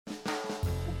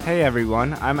Hey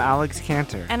everyone, I'm Alex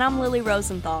Cantor. And I'm Lily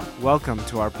Rosenthal. Welcome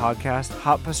to our podcast,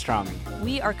 Hot Pastrami.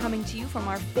 We are coming to you from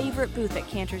our favorite booth at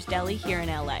Cantor's Deli here in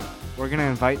LA. We're going to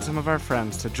invite some of our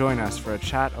friends to join us for a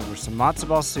chat over some matzo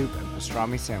ball soup and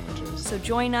pastrami sandwiches. So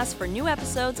join us for new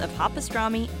episodes of Hot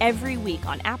Pastrami every week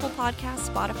on Apple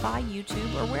Podcasts, Spotify,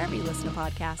 YouTube, or wherever you listen to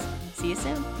podcasts. See you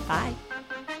soon. Bye.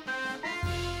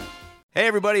 Hey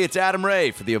everybody, it's Adam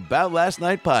Ray for the About Last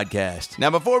Night podcast. Now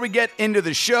before we get into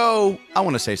the show, I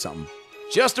want to say something.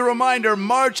 Just a reminder,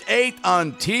 March 8th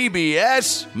on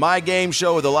TBS, my game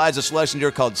show with Eliza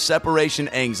Schlesinger called Separation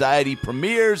Anxiety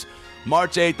premieres.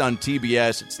 March 8th on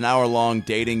TBS. It's an hour-long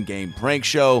dating game prank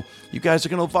show. You guys are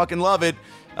going to fucking love it.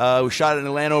 We shot it in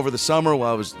Atlanta over the summer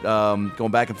while I was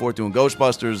going back and forth doing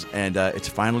Ghostbusters, and it's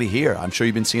finally here. I'm sure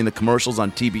you've been seeing the commercials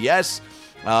on TBS.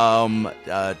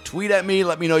 Tweet at me,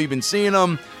 let me know you've been seeing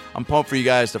them. I'm pumped for you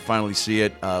guys to finally see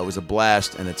it. It was a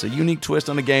blast, and it's a unique twist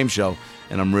on the game show,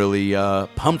 and I'm really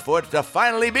pumped for it to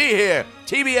finally be here.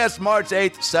 TBS March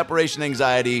 8th, Separation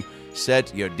Anxiety.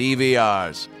 Set your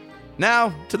DVRs.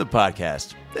 Now to the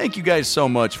podcast. Thank you guys so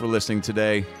much for listening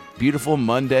today. Beautiful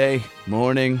Monday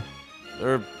morning,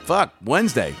 or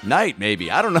Wednesday night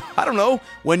maybe. I don't know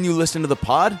when you listen to the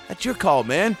pod. That's your call,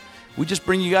 man. We just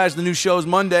bring you guys the new shows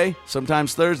Monday,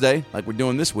 sometimes Thursday, like we're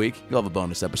doing this week. You'll have a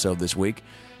bonus episode this week.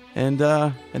 And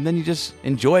then you just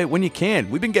enjoy it when you can.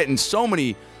 We've been getting so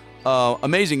many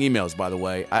amazing emails, by the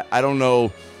way. I don't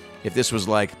know if this was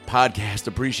like Podcast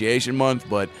Appreciation Month,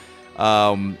 but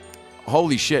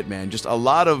holy shit, man. Just a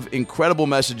lot of incredible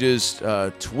messages,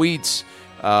 tweets,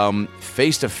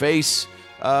 face-to-face,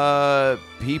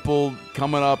 people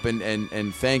coming up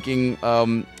and thanking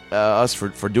us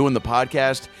for doing the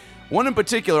podcast. One in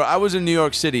particular, I was in New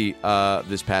York City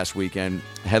this past weekend,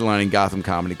 headlining Gotham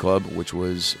Comedy Club, which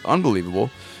was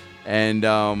unbelievable. And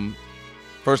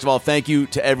first of all, thank you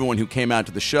to everyone who came out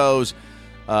to the shows.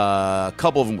 A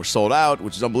couple of them were sold out,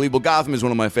 which is unbelievable. Gotham is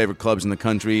one of my favorite clubs in the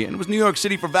country, and it was New York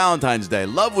City for Valentine's Day.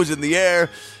 Love was in the air.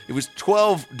 It was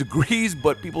 12 degrees,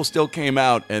 but people still came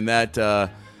out, and that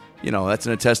that's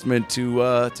a testament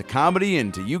to comedy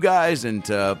and to you guys and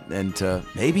to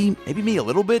maybe me a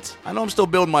little bit. I know I'm still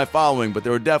building my following, but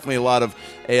there were definitely a lot of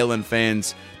ALN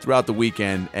fans throughout the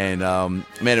weekend. And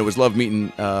man, it was lovely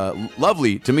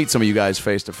to meet some of you guys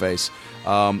face to face.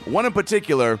 One in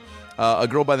particular, a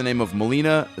girl by the name of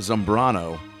Melina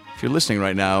Zambrano. If you're listening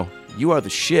right now, you are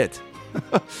the shit.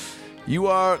 You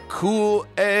are cool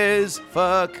as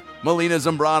fuck, Melina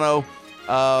Zambrano.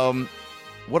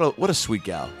 What a sweet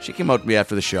gal. She came up to me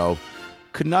after the show.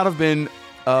 Could not have been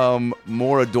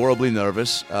more adorably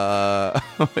nervous,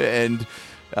 and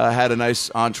had a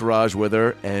nice entourage with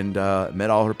her, and met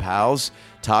all her pals.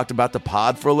 Talked about the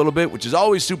pod for a little bit, which is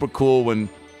always super cool when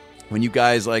you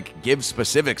guys like give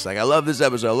specifics. Like, I love this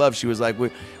episode. She was like,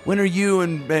 when are you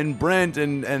and Brent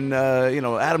and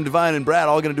Adam Devine and Brad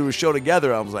all going to do a show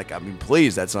together? I was like, I mean,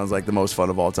 please, that sounds like the most fun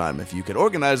of all time. If you could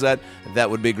organize that, that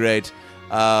would be great.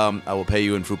 I will pay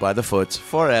you in fruit by the foot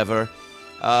forever.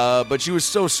 But she was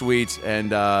so sweet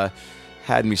and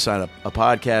had me sign a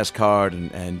podcast card,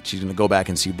 and she's going to go back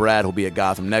and see Brad, who'll be at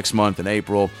Gotham next month in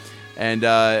April. And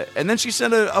then she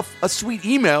sent a sweet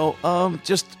email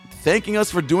just thanking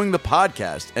us for doing the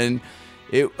podcast. And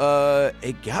it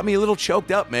got me a little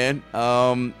choked up, man.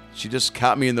 She just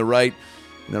caught me in the right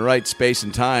space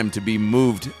and time to be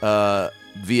moved via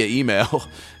email.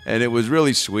 And it was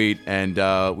really sweet, and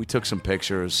we took some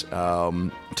pictures.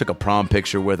 Took a prom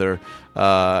picture with her,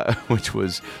 which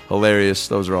was hilarious.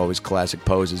 Those are always classic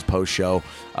poses post-show.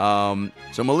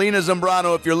 So Melina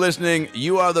Zambrano, if you're listening,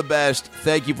 you are the best.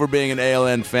 Thank you for being an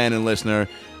ALN fan and listener,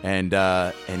 and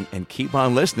keep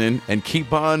on listening, and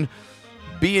keep on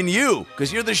being you,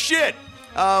 because you're the shit.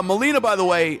 Melina, by the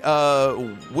way,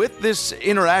 with this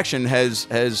interaction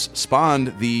has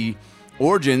spawned the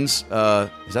origins,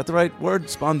 is that the right word?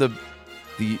 Spawned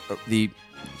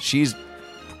she's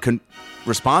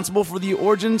responsible for the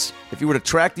origins. If you were to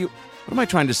track what am I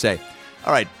trying to say?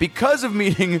 All right, because of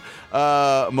meeting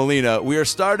Melina, we are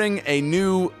starting a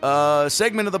new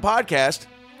segment of the podcast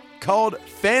called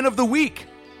Fan of the Week.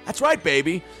 That's right,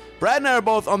 baby. Brad and I are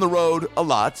both on the road a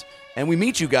lot, and we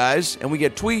meet you guys, and we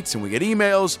get tweets, and we get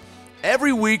emails.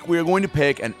 Every week, we are going to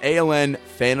pick an ALN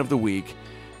Fan of the Week,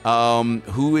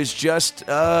 who is just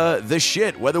the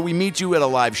shit. Whether we meet you at a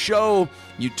live show,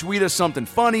 you tweet us something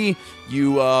funny,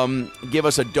 you give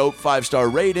us a dope 5-star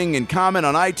rating and comment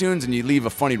on iTunes, and you leave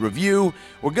a funny review.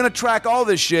 We're going to track all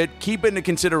this shit, keep it into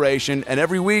consideration, and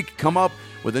every week come up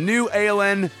with a new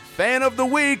ALN Fan of the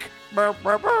Week. Burr,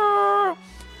 burr, burr.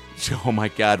 Oh my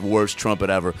God, worst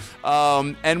trumpet ever.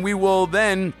 And we will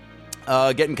then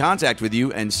get in contact with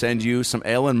you and send you some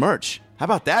ALN merch. How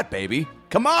about that, baby?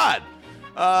 Come on!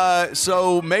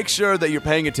 So make sure that you're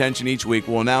paying attention each week.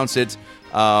 We'll announce it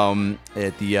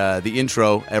at the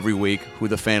intro every week, who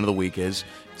the fan of the week is.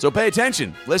 So pay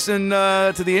attention. Listen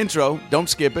to the intro. Don't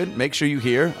skip it. Make sure you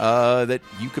hear that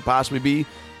you could possibly be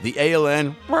the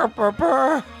ALN.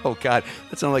 Oh, God.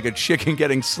 That sounded like a chicken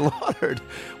getting slaughtered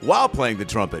while playing the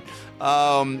trumpet.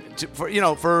 For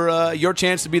your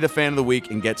chance to be the fan of the week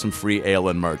and get some free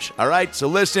ALN merch. All right? So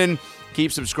listen.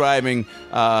 Keep subscribing.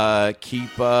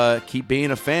 Keep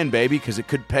being a fan, baby, because it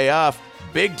could pay off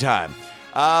big time.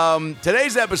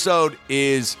 Today's episode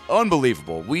is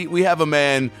unbelievable. We have a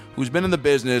man who's been in the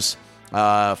business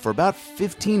for about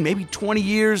 15, maybe 20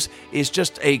 years.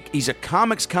 He's a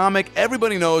comics comic.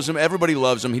 Everybody knows him. Everybody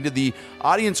loves him. He did the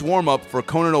audience warm-up for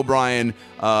Conan O'Brien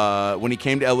when he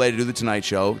came to LA to do The Tonight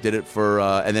Show. Did it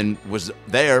and then was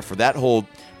there for that whole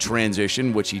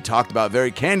transition, which he talked about very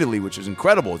candidly, which is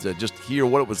incredible to just hear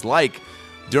what it was like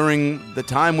during the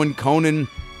time when Conan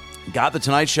got The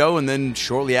Tonight Show and then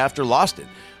shortly after lost it.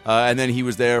 And then he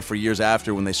was there for years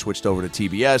after when they switched over to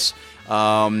TBS.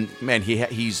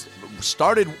 He's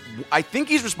started, I think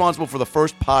he's responsible for the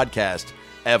first podcast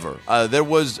ever. There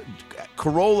was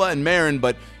Carolla and Marin,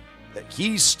 but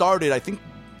he started, I think,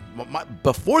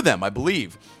 before them, I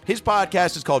believe. His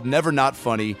podcast is called Never Not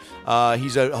Funny.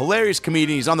 He's a hilarious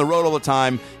comedian. He's on the road all the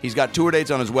time. He's got tour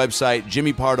dates on his website,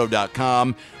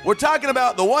 jimmypardo.com. We're talking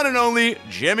about the one and only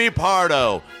Jimmy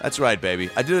Pardo. That's right, baby.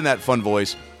 I did it in that fun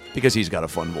voice because he's got a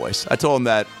fun voice. I told him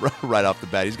that right off the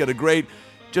bat. He's got a great,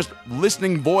 just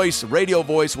listening voice, radio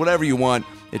voice, whatever you want.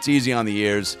 It's easy on the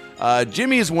ears.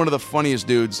 Jimmy is one of the funniest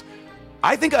dudes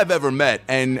I think I've ever met,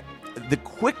 and the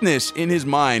quickness in his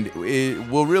mind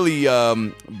will really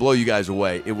blow you guys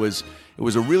away. It was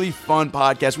a really fun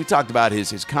podcast. We talked about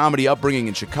his comedy upbringing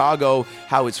in Chicago,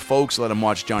 how his folks let him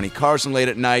watch Johnny Carson late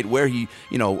at night, where he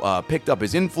picked up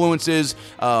his influences,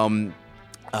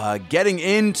 getting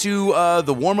into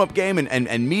the warm-up game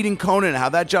and meeting Conan and how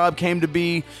that job came to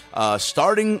be,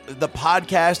 starting the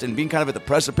podcast and being kind of at the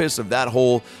precipice of that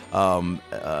whole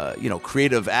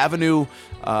creative avenue.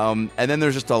 And then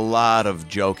there's just a lot of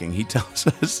joking. He tells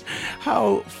us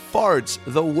how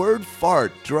the word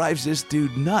fart drives this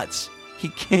dude nuts. He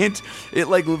can't, it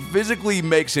like physically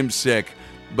makes him sick,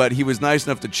 but he was nice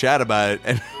enough to chat about it.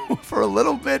 And for a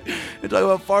little bit, and talk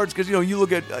about farts, because, you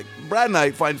look at, Brad and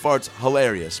I find farts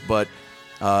hilarious, but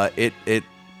it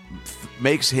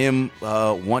makes him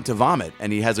want to vomit.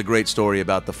 And he has a great story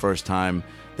about the first time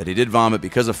that he did vomit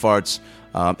because of farts.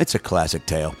 It's a classic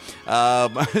tale.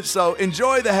 So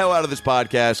enjoy the hell out of this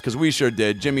podcast, because we sure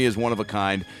did. Jimmy is one of a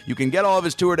kind. You can get all of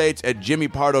his tour dates at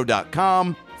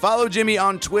jimmypardo.com. Follow Jimmy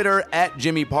on Twitter at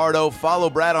Jimmy Pardo.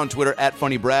 Follow Brad on Twitter at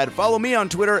Funny Brad. Follow me on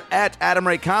Twitter at Adam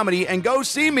Ray Comedy. And go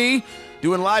see me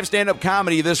doing live stand-up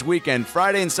comedy this weekend,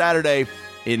 Friday and Saturday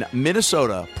in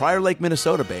Minnesota, Prior Lake,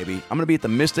 Minnesota, baby. I'm going to be at the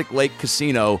Mystic Lake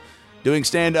Casino doing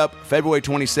stand-up February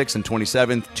 26th and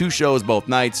 27th. 2 shows both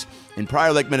nights in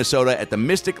Prior Lake, Minnesota at the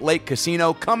Mystic Lake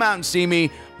Casino. Come out and see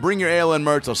me. Bring your ALN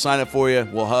merch. I'll sign up for you.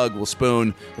 We'll hug. We'll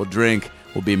spoon. We'll drink.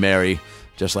 We'll be merry.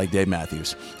 Just like Dave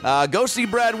Matthews. Go see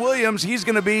Brad Williams. He's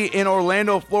going to be in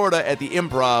Orlando, Florida at the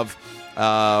Improv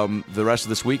the rest of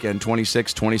this weekend,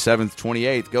 26th, 27th,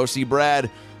 28th. Go see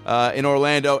Brad in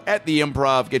Orlando at the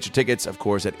Improv. Get your tickets, of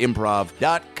course, at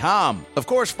improv.com. Of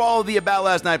course, follow the About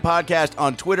Last Night podcast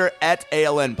on Twitter at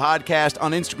ALN Podcast,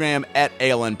 on Instagram at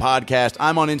ALN Podcast.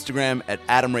 I'm on Instagram at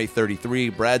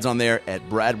AdamRay33. Brad's on there at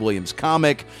Brad Williams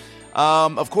Comic.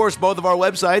 Of course, both of our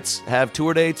websites have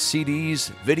tour dates,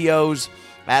 CDs, videos,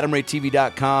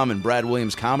 AdamRayTV.com and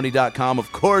BradWilliamsComedy.com.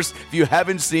 Of course, if you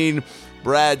haven't seen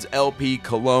Brad's LP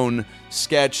Cologne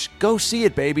sketch, go see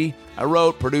it, baby.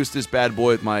 I produced this bad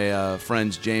boy with my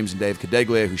friends James and Dave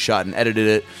Cadeglia, who shot and edited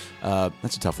it.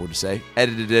 That's a tough word to say.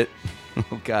 Edited it.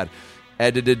 Oh, God.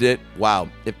 Edited it. Wow.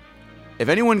 If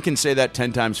anyone can say that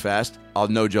 10 times fast, I'll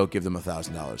no joke give them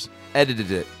 $1,000.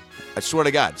 Edited it. I swear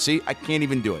to God. See, I can't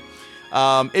even do it.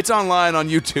 It's online on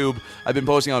YouTube. I've been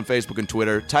posting on Facebook and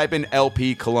Twitter. Type in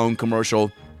LP Cologne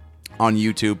commercial on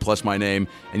YouTube plus my name,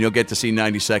 and you'll get to see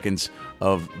 90 seconds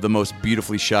of the most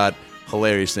beautifully shot,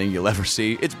 hilarious thing you'll ever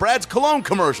see. It's Brad's Cologne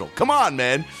commercial. Come on,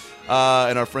 man.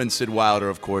 And our friend Sid Wilder,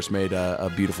 of course, made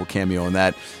a beautiful cameo in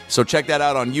that. So check that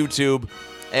out on YouTube.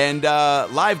 And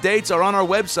live dates are on our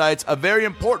websites. A very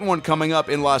important one coming up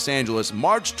in Los Angeles.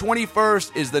 March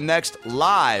 21st is the next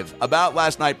live About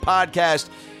Last Night podcast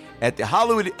at the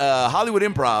Hollywood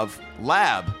Improv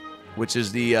Lab, which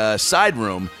is the side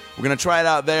room. We're going to try it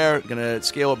out there. Going to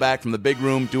scale it back from the big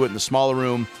room, do it in the smaller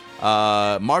room.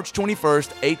 March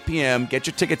 21st, 8 p.m. Get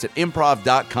your tickets at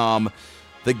improv.com.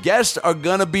 The guests are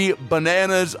going to be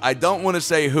bananas. I don't want to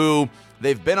say who.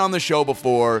 They've been on the show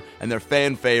before, and they're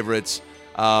fan favorites.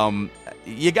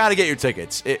 You got to get your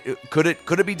tickets. Could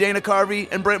it be Dana Carvey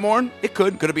and Brett Morin? It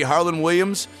could. Could it be Harlan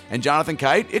Williams and Jonathan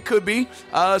Kite? It could be.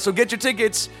 So get your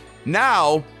tickets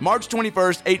now, March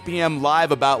 21st, 8 p.m.,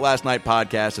 live About Last Night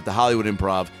podcast at the Hollywood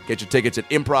Improv. Get your tickets at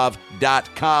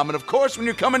improv.com. And, of course, when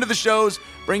you're coming to the shows,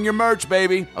 bring your merch,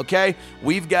 baby, okay?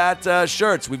 We've got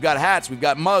shirts, we've got hats, we've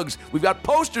got mugs, we've got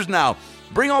posters now.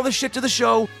 Bring all this shit to the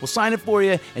show. We'll sign it for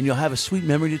you, and you'll have a sweet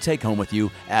memory to take home with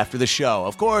you after the show.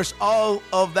 Of course, all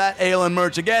of that ALN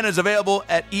merch, again, is available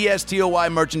at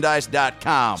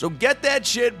estoymerchandise.com. So get that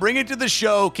shit, bring it to the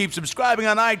show, keep subscribing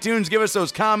on iTunes, give us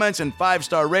those comments and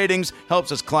 5-star ratings.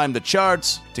 Helps us climb the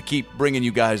charts to keep bringing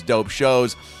you guys dope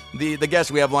shows. The guests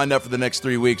we have lined up for the next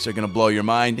 3 weeks are going to blow your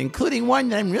mind, including one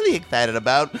that I'm really excited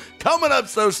about, coming up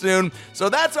so soon. So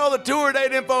that's all the tour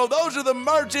date info. Those are the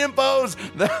merch infos.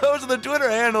 Those are the Twitter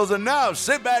handles. And now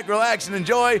sit back, relax, and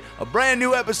enjoy a brand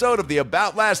new episode of the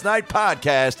About Last Night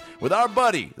podcast with our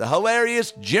buddy, the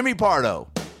hilarious Jimmy Pardo.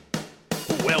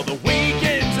 Well, the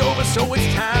weekend's over, so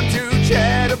it's time to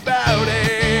chat about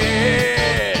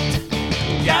it.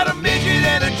 Got a midget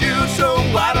and a Jew, so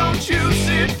why don't you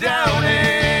sit down and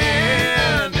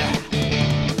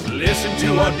listen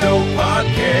to our dope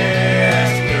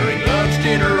podcast during lunch,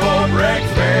 dinner, or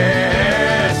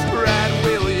breakfast. Brad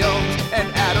Williams and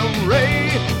Adam Ray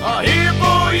are here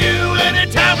for you any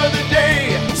time of the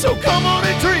day. So come on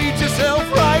and treat yourself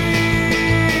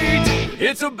right.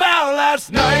 It's About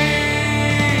Last Night.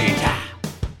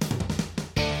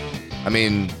 I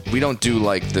mean, we don't do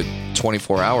like the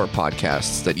 24-hour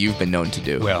podcasts that you've been known to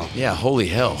do. Well, Yeah, holy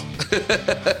hell.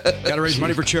 got to raise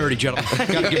money for charity, gentlemen. Got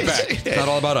to give back. It's not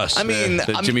all about us. I mean,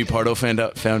 The Jimmy Pardo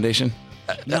Foundation?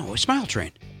 no, Smile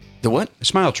Train. The what?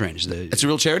 Smile Train is the. It's a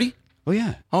real charity? Oh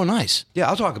yeah, Oh, nice. yeah.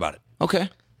 I'll talk about it. Okay.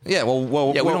 yeah,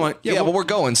 well, Yeah, we don't want- well, we're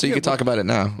going, so you can talk about it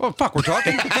now. Well, fuck, we're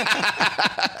talking.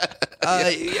 Well,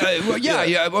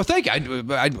 thank you.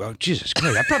 Well, Jesus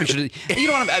Christ, I probably should. You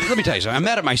know what? Let me tell you something. I'm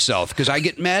mad at myself because I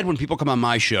get mad when people come on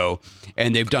my show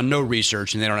and they've done no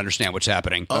research and they don't understand what's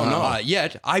happening. Oh, no.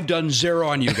 Yet I've done zero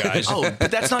on you guys. Oh, but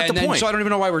that's not and the then, point. So I don't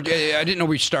even know why we're. I didn't know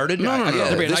we started. No.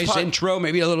 There'll be a This nice intro,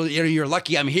 maybe a little. You're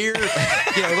lucky I'm here. A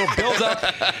little build up.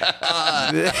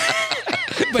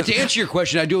 But to answer your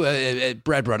question, I do.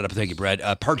 Brad brought it up. Thank you, Brad.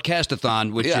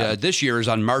 Podcastathon, which this year is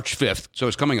on March 5th, so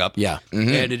it's coming up. Yeah. And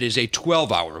it is a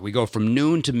 12-hour. We go from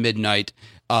noon to midnight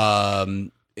to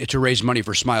raise money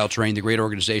for Smile Train, the great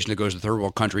organization that goes to third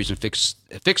world countries and fixes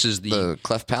the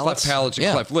cleft palates? cleft palates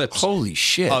and cleft lips. Holy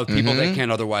shit. Of people that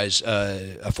can't otherwise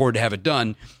afford to have it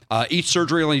done. Each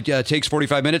surgery only takes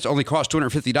 45 minutes, only costs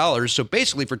 $250. So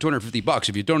basically, for $250,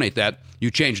 if you donate that,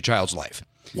 you change a child's life.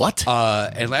 What?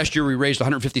 And last year we raised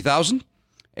 $150,000,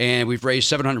 and we've raised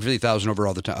 $750,000 over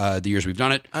all the years we've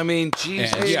done it. I mean,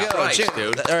 geez. And- yeah, Christ, Jim,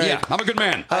 dude. all right. Yeah, I'm a good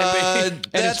man. That's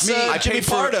it's me. I Jimmy paid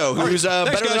for- Pardo, who's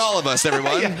Thanks, better than guys. all of us,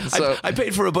 everyone. Yeah, So, I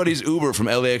paid for a buddy's Uber from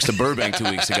LAX to Burbank 2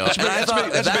 weeks ago.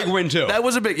 That's a big win, too. That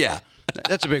was a big, yeah.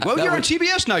 That's a big. Well, you're on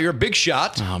TBS now. You're a big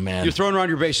shot. Oh, man. You're throwing around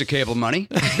your basic cable money.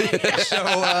 So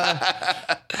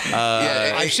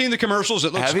I've seen the commercials.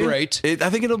 It looks Have you? great. I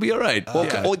think it'll be all right. well,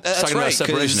 Yeah. well, that's Talking about right,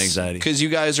 separation anxiety. because you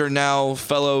guys are now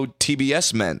fellow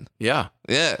TBS men. Yeah.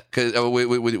 Yeah, because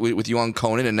with you on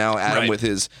Conan and now Adam Right. with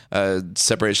his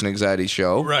separation anxiety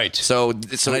show. Right. So And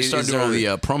I started is doing all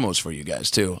there- the promos for you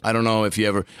guys, too. I don't know if you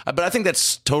ever... But I think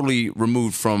that's totally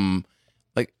removed from...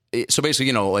 So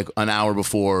basically, like an hour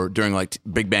before, during like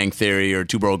Big Bang Theory or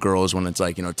Two Broke Girls, when it's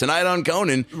like, tonight on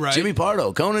Conan, Right. Jimmy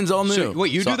Pardo, Conan's all new. So,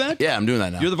 wait, you do that? Yeah, I'm doing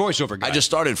that now. You're the voiceover guy. I just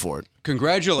started for it,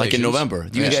 Congratulations. like in November.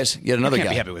 You guys, yet another I can't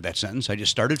guy. be happy with that sentence. I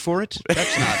just started for it.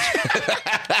 That's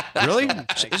not really.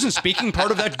 Isn't speaking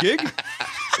part of that gig?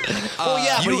 Well,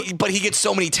 yeah, but he gets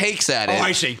so many takes at it. Oh,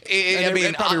 I see. And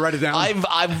they probably write it down.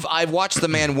 I've watched the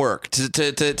man work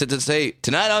to say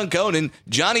tonight on Conan,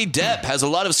 Johnny Depp has a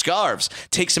lot of scarves.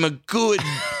 Takes him a good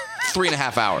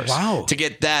 3.5 hours. Wow. To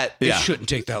get that. It shouldn't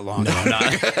take that long.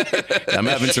 I'm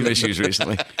having some issues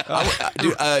recently.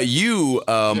 Dude,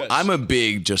 I'm a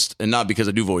big, and not because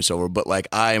I do voiceover, but like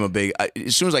I am a big.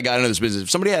 As soon as I got into this business, if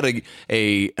somebody had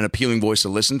an appealing voice to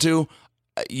listen to,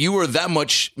 you were that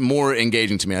much more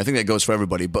engaging to me. I think that goes for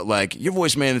everybody. But like your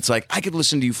voice, man, it's like I could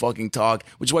listen to you fucking talk,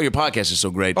 which is why your podcast is so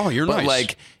great. Oh, you're but nice.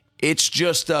 Like it's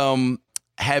just,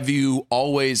 have you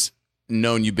always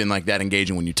known you've been like that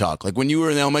engaging when you talk? Like when you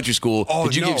were in elementary school,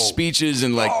 did you no. give speeches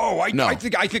and like? I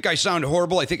think I sound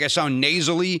horrible. I think I sound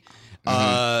nasally. When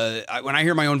I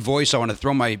hear my own voice, I want to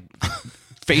throw my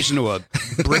face into a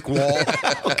brick wall.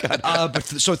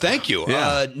 So thank you.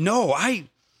 Yeah. No, I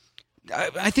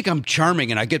think I'm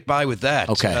charming, and I get by with that.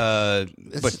 Okay.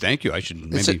 But thank you. I should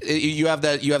maybe. You have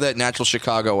that natural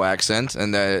Chicago accent,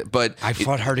 and but I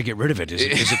fought hard to get rid of it.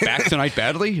 Is it back tonight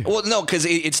badly? well, no, because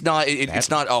it's not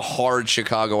a hard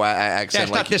Chicago accent.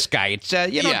 That's not this guy. It's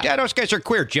those guys are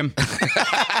queer, Jim.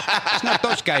 It's not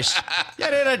those guys.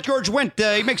 Yeah, George Wendt.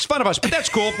 He makes fun of us, but that's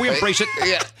cool. We embrace it.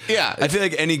 Yeah. I feel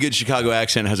like any good Chicago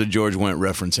accent has a George Wendt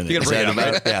reference in it. You gotta bring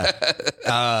it up,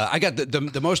 Yeah. I got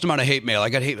the most amount of hate mail. I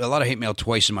got a lot of hate mail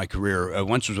twice in my career.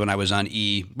 Once was when I was on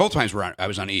E. Both times I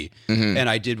was on E, and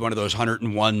I did one of those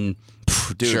 101.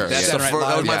 Dude, Sure, that's yeah.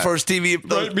 that was my first TV.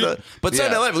 But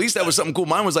Saturday Night Live, at least that was something cool.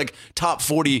 Mine was like top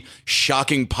 40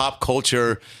 shocking pop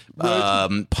culture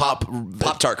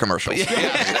Pop-Tart commercials.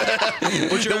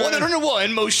 The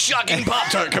 101 most shocking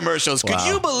Pop-Tart commercials. Could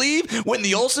you believe when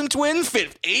the Olsen twin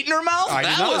fit 8 in her mouth?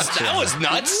 That was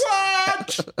nuts.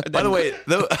 What? By the way,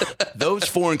 those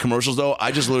foreign commercials, though,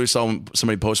 I just literally saw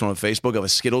somebody post one on Facebook of a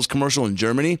Skittles commercial in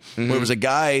Germany where it was a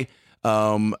guy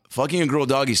fucking a girl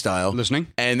doggy style. Listening?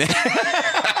 And then...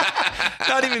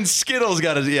 Not even Skittles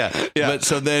got it. Yeah. But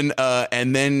so then,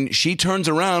 and then she turns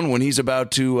around when he's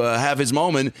about to have his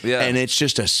moment, and it's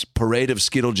just a parade of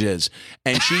Skittle jizz,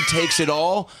 and she takes it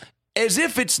all as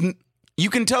if it's. You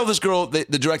can tell this girl. The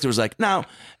director was like, "Now,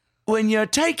 when you're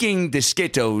taking the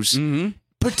Skittles,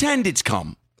 pretend it's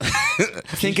cum."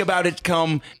 Think about it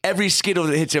cum. Every Skittle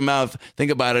that hits your mouth,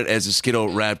 think about it as a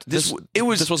Skittle wrapped. This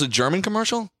was a German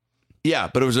commercial?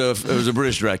 Yeah, but it was a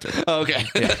British director. Oh, okay.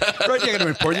 Right, you got to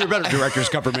report. You're better directors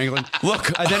come from England.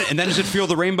 Look, and then does it feel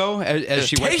the rainbow as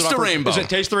she Taste the rainbow? Does it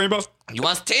taste the rainbow? You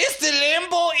want to taste the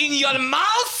rainbow in your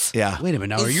mouth? Yeah. Wait a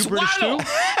minute. Now, are you British too?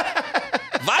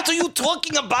 What are you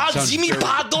talking about, Jimmy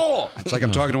Pardo? It's like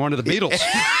I'm talking to one of the Beatles.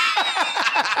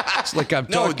 It's like I'm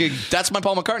No, talking. that's my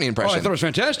Paul McCartney Oh, impression. I thought it was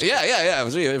fantastic. Yeah. It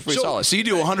was pretty solid. So you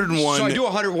do 101. So I do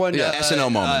 101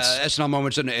 SNL moments. SNL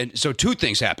moments, and so two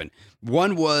things happened.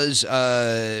 One was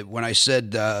when I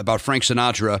said about Frank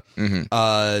Sinatra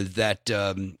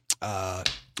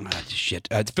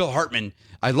Phil Hartman.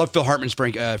 I love Phil Hartman's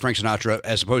Frank Sinatra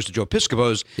as opposed to Joe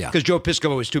Piscopo's because Joe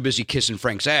Piscopo was too busy kissing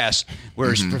Frank's ass,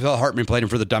 whereas Phil Hartman played him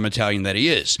for the dumb Italian that he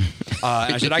is.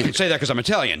 And I said I can say that because I'm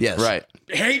Italian. Yes. Right.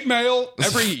 Hate mail.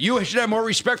 You should have more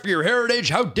respect for your heritage.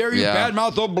 How dare you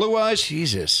badmouth old Blue Eyes?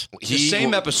 Jesus. The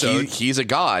same episode. He's a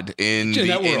god in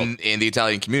the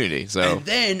Italian community. So And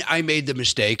then I made the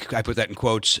mistake, I put that in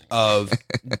quotes, of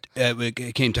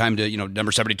it came time to,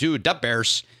 number 72, Duck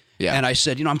Bears. Yeah. And I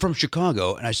said, I'm from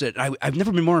Chicago. And I said, I've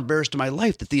never been more embarrassed in my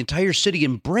life that the entire city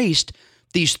embraced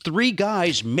these 3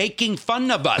 guys making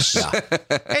fun of us.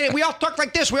 Hey, we all talk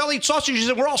like this. We all eat sausages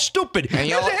and we're all stupid. And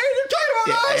y'all- hey, they're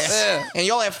talking about us. and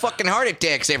y'all have fucking heart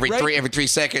attacks every 3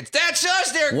 seconds. That's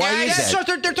us there, guys. Why is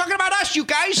that? They're talking about us, you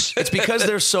guys. It's because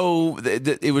they're so.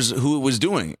 It was who it was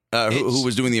doing. Who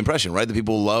was doing the impression, right? The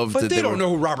people loved. But they don't know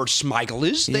who Robert Smigel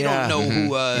is. They don't know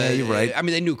who. You're right. I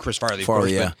mean, they knew Chris Farley, of course.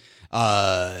 yeah.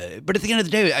 But at the end of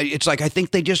the day, it's like I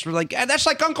think they just were like, that's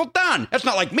like Uncle Don. That's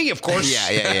not like me, of course.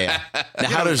 Yeah. Now,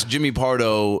 how does Jimmy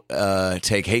Pardo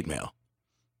take hate mail?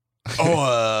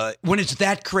 When it's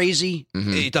that crazy,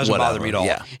 it doesn't bother me at all.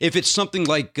 Yeah. If it's something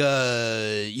like,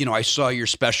 I saw your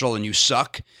special and you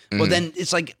suck, well, then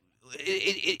it's like,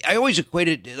 I always equate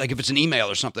it, like if it's an email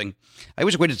or something, I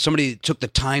always equate it somebody took the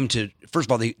time to, first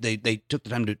of all, they took the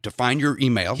time to find your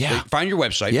email, find your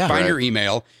website, find your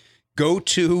email, go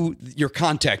to your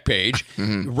contact page,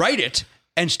 write it,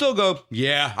 and still go,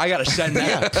 I got to send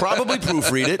that. Probably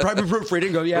proofread it.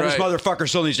 And go, this motherfucker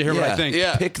still needs to hear what I think.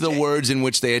 Yeah. Pick the words in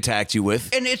which they attacked you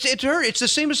with. And it's the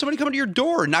same as somebody coming to your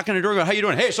door, knocking on your door, going, how you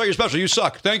doing? Hey, I saw your special. You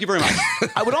suck. Thank you very much.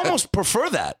 I would almost prefer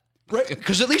that. Right,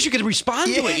 because at least you can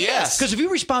respond to it. Yes. Because if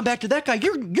you respond back to that guy,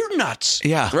 you're nuts.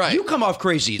 Yeah. Right. You come off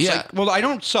crazy. It's like, well, I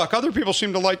don't suck. Other people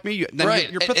seem to like me.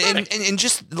 Then you're pathetic.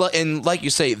 And like you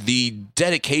say, the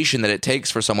dedication that it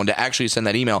takes for someone to actually send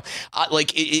that email.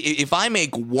 If I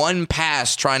make one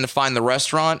pass trying to find the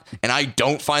restaurant and I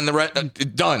don't find the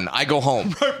done, I go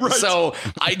home. Right. So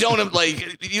I don't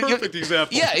Perfect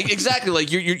example. Yeah, exactly.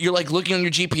 Like you're like looking on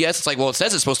your GPS. It's like, well, it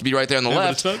says it's supposed to be right there on the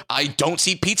left. I don't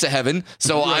see Pizza Heaven,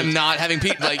 so I'm not having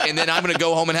pizza. And then I'm going to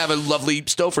go home and have a lovely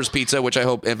Stouffer's pizza, which I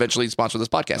hope eventually sponsor this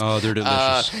podcast. Oh, they're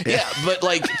delicious.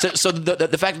 But so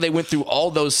the fact that they went through all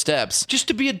those steps Just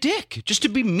to be a dick. Just to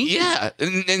be mean. yeah,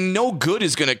 and no good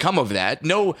is going to come of that.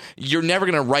 No, you're never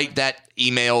going to write that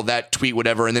email, that tweet,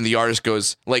 whatever, and then the artist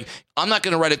goes, like, I'm not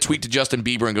going to write a tweet to Justin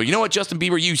Bieber and go, you know what, Justin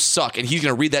Bieber, you suck. And he's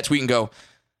going to read that tweet and go,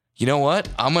 you know what?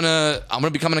 I'm gonna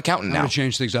become an accountant I'm now. going to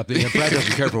change things up. Brad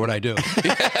doesn't care for what I do.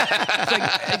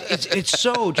 It's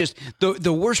so just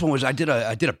the worst one was I did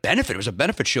a benefit. It was a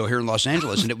benefit show here in Los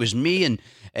Angeles, and it was me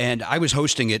and I was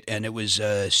hosting it, and it was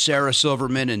Sarah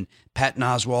Silverman and Pat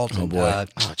Oswalt. Oh boy!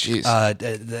 Jeez.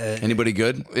 Anybody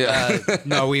good? Yeah.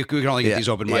 No, we can only get these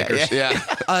open micers.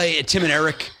 Yeah. Tim and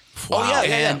Eric. Oh,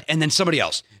 yeah. And then somebody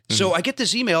else. So I get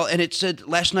this email, and it said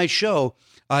last night's show.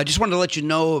 I just wanted to let you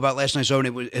know about last night's show, and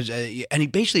it was, and he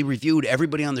basically reviewed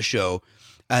everybody on the show,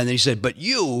 and then he said, "But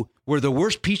you were the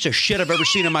worst piece of shit I've ever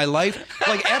seen in my life."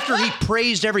 Like after he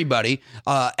praised everybody,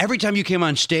 every time you came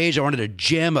on stage, I wanted to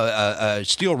jam a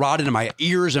steel rod into my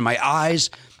ears and my eyes.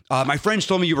 My friends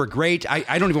told me you were great.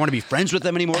 I don't even want to be friends with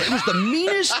them anymore. It was the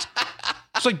meanest.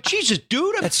 It's like, Jesus,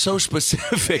 dude. That's so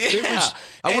specific.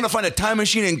 I want to find a time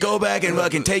machine and go back and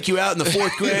fucking take you out in the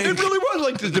 4th grade. It really was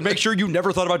like to make sure you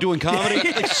never thought about doing comedy.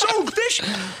 It's so vicious.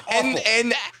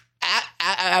 And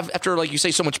after, like you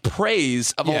say, so much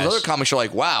praise of all the other comics, you're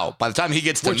like, wow, by the time he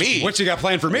gets to me. What's he got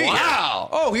planned for me? Wow.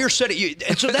 Oh, you're set it.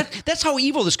 And so that's how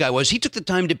evil this guy was. He took the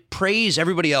time to praise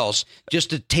everybody else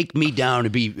just to take me down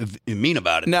and be mean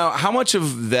about it. Now, how much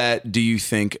of that do you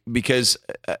think, because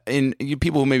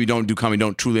people who maybe don't do comedy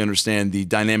don't truly understand the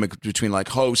dynamic between like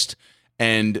host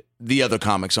and the other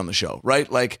comics on the show,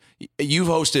 right? Like you've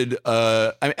hosted,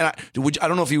 I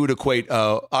don't know if you would equate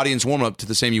audience warm up to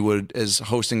the same you would as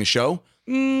hosting a show.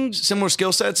 Similar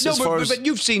skill sets. No, as far as but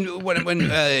you've seen when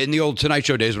in the old Tonight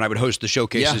Show days when I would host the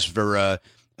showcases for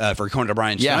Conan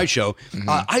O'Brien's Tonight Show.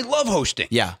 I love hosting.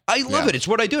 Yeah. I love it. It's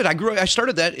what I do. I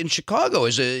started that in Chicago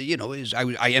as I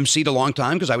emceed a long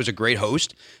time because I was a great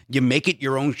host. You make it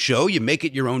your own show. You make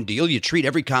it your own deal. You treat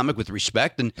every comic with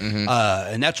respect, and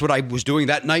that's what I was doing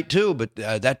that night too. But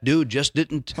that dude just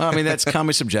didn't. Well, I mean, that's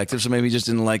comedy subjective, so maybe he just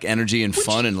didn't like energy and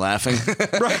fun and laughing.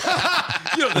 Right.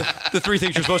 The three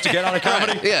things you're supposed to get out of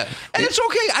comedy. Yeah. And it's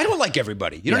okay. I don't like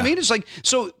everybody. You know what I mean? It's like,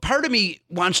 so part of me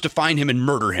wants to find him and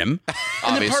murder him.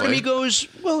 And then part of me goes,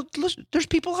 well, listen, there's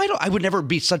people I would never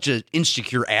be such an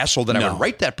insecure asshole that I would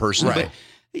write that person. Right. But,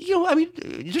 I mean,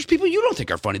 there's people you don't think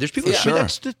are funny. There's people,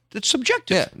 that's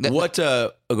subjective. Yeah. What,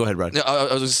 go ahead, Brad. No, I was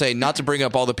going to say, not to bring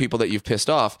up all the people that you've pissed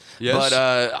off, but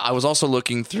I was also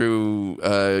looking through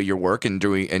your work and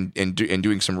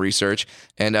doing some research,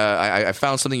 and I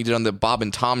found something you did on the Bob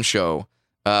and Tom show.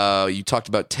 You talked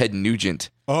about Ted Nugent.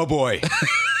 Oh, boy.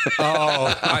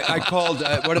 I called,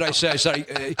 what did I say? I said,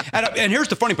 and here's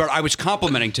the funny part. I was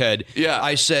complimenting Ted. Yeah.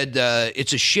 I said,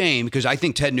 it's a shame because I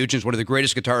think Ted Nugent's one of the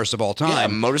greatest guitarists of all time. Yeah,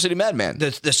 Motor City Madman.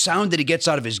 The sound that he gets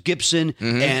out of his Gibson.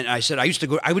 And I said,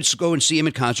 I would go and see him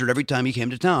in concert every time he came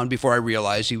to town before I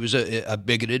realized he was a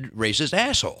bigoted, racist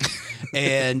asshole.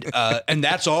 And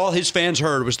that's all his fans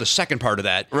heard was the second part of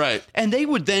that. Right. And they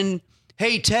would then,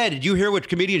 hey, Ted, did you hear what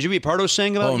comedian Jimmy Pardo's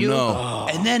saying about you? No.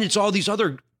 And then it's all these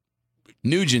other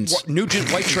Nugent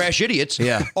white trash idiots,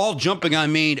 Yeah. all jumping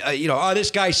on me. This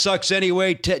guy sucks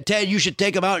anyway. Ted, you should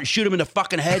take him out and shoot him in the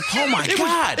fucking head. Oh my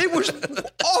God. It was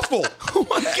awful. Oh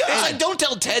my God. It's like, don't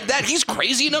tell Ted that. He's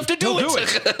crazy enough to do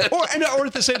it. Or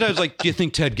at the same time, it's like, do you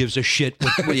think Ted gives a shit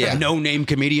what no-name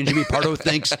comedian Jimmy Pardo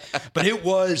thinks? But it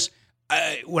was...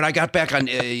 when I got back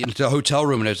into the hotel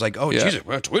room and I was like, Jesus,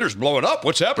 well, Twitter's blowing up.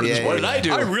 What's happening this morning? What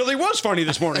did I do? I really was funny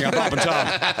this morning on Bob and Tom.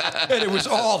 And it was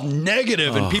all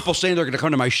negative and people saying they're going to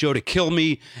come to my show to kill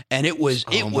me. And it was,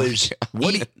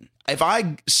 if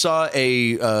I saw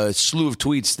a slew of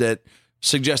tweets that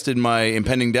suggested my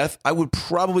impending death, I would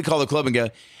probably call the club and go,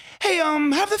 hey,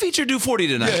 have the feature do 40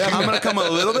 tonight. I'm going to come a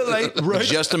little bit late,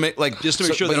 just to make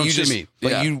sure they don't see me.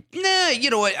 But you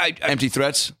know what? empty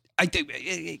threats. I think,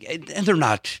 and they're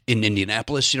not in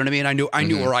Indianapolis. You know what I mean? I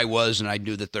knew where I was, and I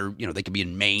knew that they're, they could be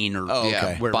in Maine or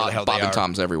wherever the hell they are. Bob and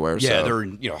Tom's everywhere. Yeah, so. they're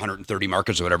in 130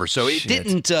 markets or whatever. So it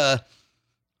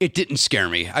didn't scare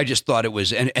me. I just thought it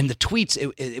was, and the tweets.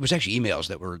 It was actually emails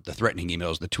that were the threatening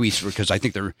emails. The tweets were because I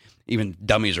think they're even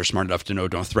dummies are smart enough to know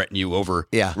don't threaten you over.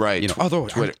 Yeah, right. Although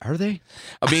are they?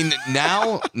 I mean,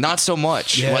 now not so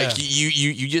much. Yeah. Like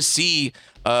you just see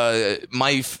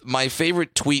my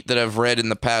favorite tweet that I've read in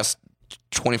the past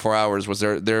 24 hours was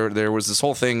there was this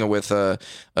whole thing with Paul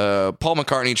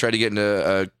McCartney tried to get into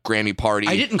a Grammy party.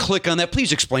 I didn't click on that.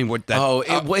 Please explain what that.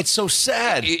 It's so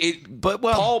sad.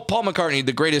 Paul McCartney,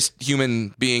 the greatest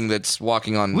human being that's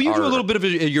walking on. Will you do a little bit of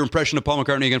your impression of Paul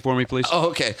McCartney again for me, please? Oh,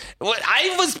 okay. Well,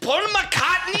 I was Paul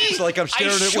McCartney. It's like I'm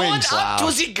staring at wings. I showed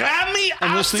up to the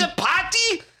Grammy listening. after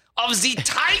party of the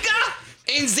Tiger,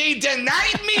 and they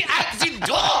denied me at the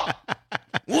door.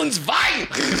 Uns Wein.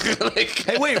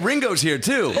 Hey, wait, Ringo's here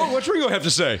too. Oh, what's Ringo have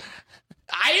to say?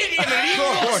 I am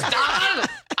Ringo Starr.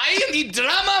 I am the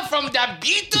drummer from the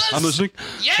Beatles. I'm listening.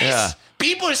 Yes. Yeah.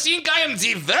 People think I am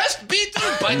the worst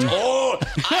Beatle, but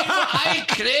I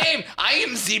claim I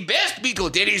am the best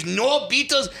Beatle. There is no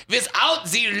Beatles without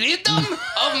the rhythm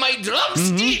of my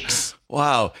drumsticks.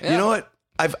 Wow. You know what?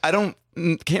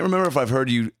 Can't remember if I've heard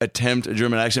you attempt a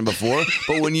German accent before,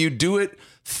 but when you do it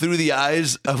through the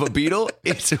eyes of a Beatle,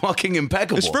 it's fucking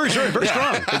impeccable. It's very strong.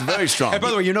 It's very strong. And by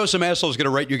the way, some asshole's going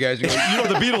to write you guys. And go,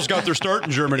 the Beatles got their start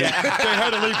in Germany. They had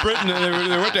to leave Britain and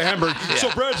they went to Hamburg. Yeah.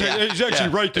 So Brad's he's actually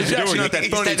right. It's actually not that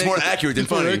funny. It's more accurate than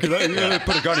funny.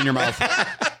 Put a gun in your mouth.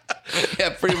 Yeah,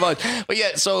 pretty much. But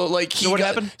yeah, so like what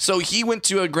happened? So he went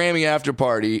to a Grammy after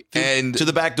party and to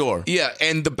the back door. Yeah,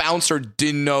 and the bouncer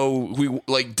didn't know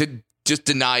just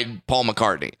denied Paul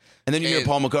McCartney. And then you hear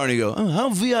Paul McCartney go, "Oh, how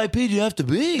VIP do you have to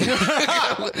be?"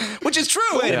 Which is true.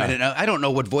 Wait a minute. Now, I don't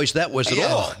know what voice that was at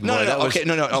all. No. Okay.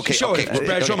 Show it.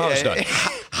 Brad, show him how it's done.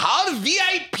 How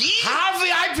VIP? How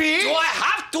VIP?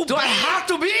 Do I have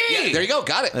to be? Yeah, there you go.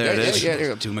 Got it. There it is. Yeah, there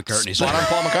you go. To McCartney. Spot on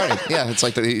Paul McCartney. Yeah, it's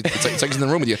like he's in the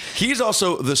room with you. He's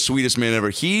also the sweetest man ever.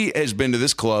 He has been to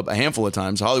this club a handful of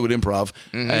times, Hollywood Improv,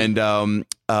 and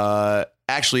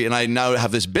actually, and I now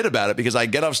have this bit about it because I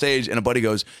get off stage and a buddy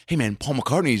goes, "Hey man, Paul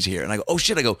McCartney's here," and I go, "Oh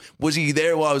shit!" I go, "Was he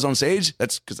there while I was on stage?"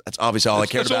 That's obviously all I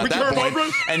cared about at that point.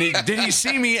 And did he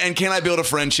see me? And can I build a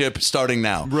friendship starting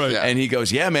now? Right. And he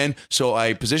goes, "Yeah, man." So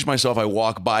I position myself. I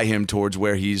walk by him towards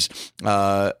where he's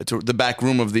to the back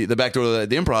room of the back door of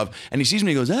the Improv, and he sees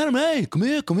me. He goes, "Adam, hey, come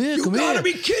here. You gotta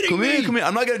be kidding me. Come here.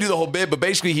 I'm not gonna do the whole bit, but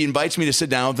basically he invites me to sit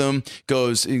down with him. He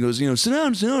goes, sit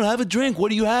down, have a drink.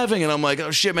 What are you having? And I'm like,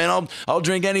 "Oh shit, man, I'll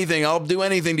drink anything. I'll do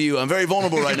anything to you. I'm very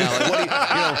vulnerable right now.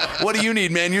 Like, what do you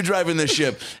need, man? You're driving this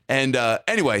ship." And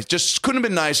anyway, just couldn't have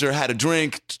been nicer. Had a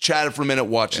drink, chatted for a minute,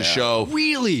 watched the show.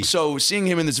 Really? So seeing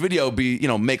him in this video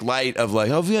make light of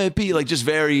like, oh, VIP, like just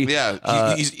very. Yeah.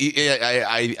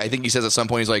 I think he says at some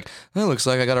point, he's like, "It looks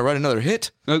like I got to write another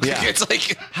hit." Okay. Yeah. It's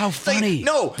like, how funny. Like,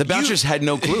 no. The bouncers had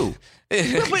no clue.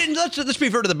 But let's be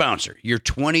fair to the bouncer. You're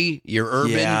 20. You're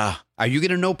urban. Yeah. Are you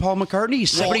going to know Paul McCartney?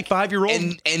 He's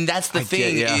 75-year-old. And that's the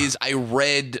thing is I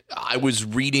was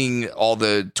reading all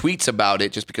the tweets about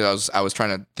it just because I was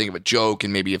trying to think of a joke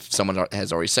and maybe if someone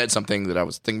has already said something that I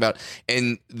was thinking about.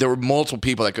 And there were multiple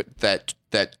people that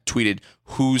tweeted,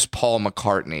 "Who's Paul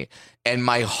McCartney?" And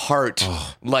my heart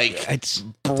It's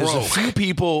broke. There's a few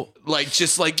people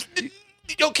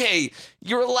okay,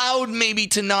 you're allowed maybe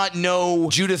to not know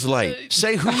Judith Light.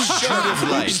 Say who's Judith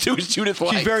Light? Who's Judith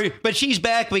Light? But she's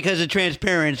back because of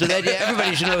Transparent, so that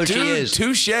everybody should know who she is.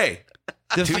 Touche.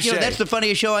 That's the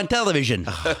funniest show on television.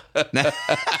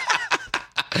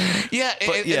 Yeah,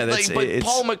 but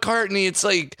Paul McCartney, it's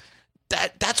like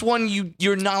that's one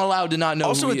you're not allowed to not know.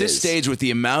 Also, who at he this is. stage, with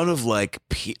the amount of like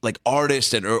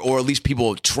artists or at least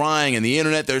people trying and the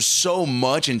internet, there's so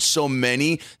much and so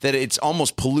many that it's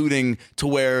almost polluting to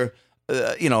where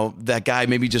that guy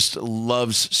maybe just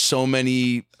loves so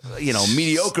many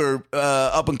mediocre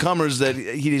up and comers that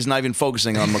he's not even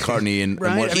focusing on McCartney and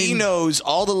what he knows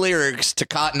all the lyrics to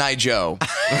Cotton Eye Joe.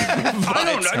 I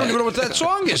don't even know what that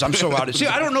song is. I'm so out of. See,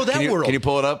 I don't know that world. Can you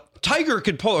pull it up? Tiger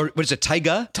could pull. What is it?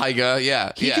 Tyga? Tyga,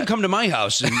 yeah. He can come to my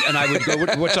house and I would go,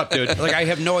 "What's up, dude?" Like I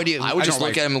have no idea. I would just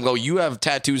look at him and go, "You have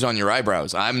tattoos on your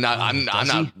eyebrows. I'm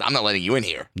not letting you in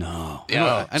here." No.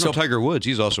 Yeah. I know Tiger Woods.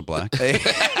 He's also black. Is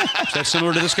that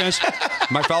similar to this guy's?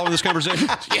 Am I following this conversation?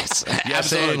 Yes,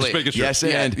 absolutely. Yes,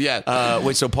 and yeah.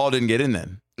 Wait, so Paul didn't get in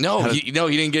then? No, he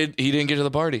didn't get to the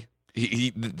party.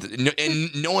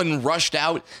 And no one rushed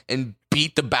out and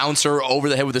beat the bouncer over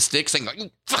the head with a stick, saying, "You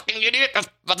fucking idiot!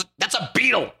 That's a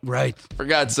Beatle!" Right. For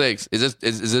God's sakes, is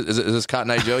this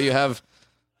Cotton Eye Joe you have?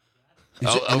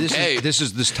 Okay, This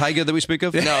is this Tyga that we speak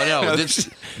of. No.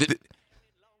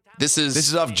 This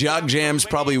is off Jog Jams,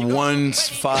 probably 1,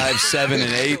 5, 7,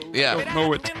 and 8. Yeah.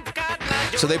 know it.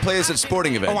 So they play this at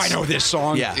sporting events. Oh, I know this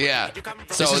song. Yeah.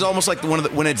 So This is almost like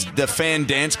when it's the fan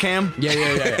dance cam. Yeah.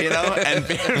 And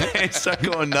fans start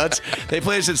going nuts. They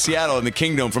play this at Seattle in the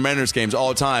Kingdom for Mariners games all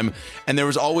the time, and there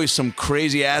was always some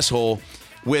crazy asshole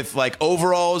with like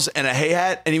overalls and a hay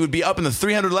hat, and he would be up in the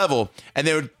 300 level, and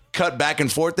they would cut back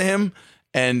and forth to him,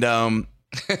 and and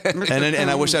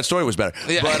I wish that story was better.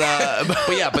 Yeah. But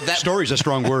that story's a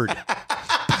strong word.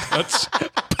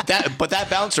 But that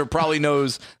bouncer probably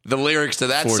knows the lyrics to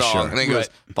that For song, sure. and then he goes,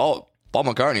 Paul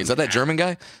McCartney, is that German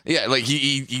guy? Yeah, like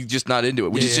he's just not into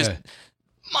it, which is just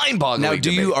mind-boggling. Now,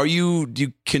 do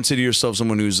you consider yourself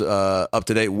someone who's up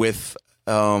to date with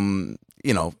things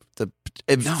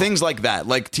like that?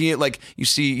 Like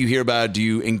you hear about it, do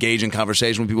you engage in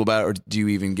conversation with people about it, or do you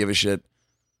even give a shit?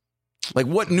 Like,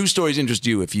 what news stories interest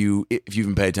you if you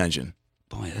even pay attention?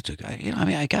 Boy, that's a guy.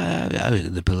 I got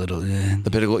the political. The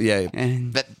political, yeah.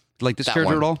 And like this That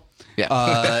character one. at all? Yeah.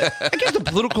 I guess the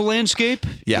political landscape.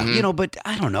 Yeah. You know, but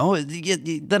I don't know.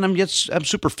 Then I'm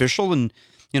superficial, and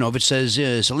you know, if it says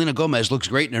Selena Gomez looks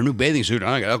great in her new bathing suit,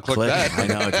 I'll click that. I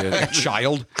know, dude.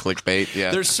 Child. Clickbait.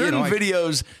 Yeah. There's certain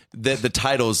videos that the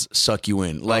titles suck you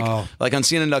in. Like on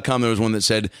CNN.com, there was one that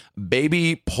said,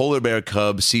 "Baby polar bear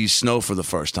cub sees snow for the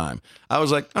first time." I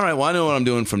was like, all right, well, I know what I'm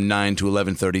doing from 9 to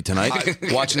 11:30 tonight.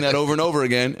 Watching that over and over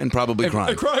again and probably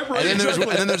crying. And then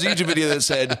there's a YouTube video that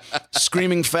said,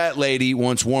 "Screaming fat lady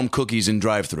wants warm cookies in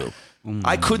drive-thru."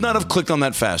 I could not have clicked on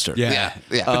that faster. Yeah.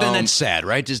 But then that's sad,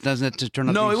 right? Just doesn't it turn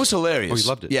out? No, it was hilarious. Oh, you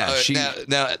loved it. Yeah,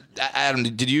 now, Adam,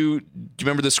 do you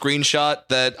remember the screenshot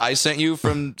that I sent you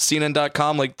from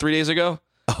CNN.com like 3 days ago?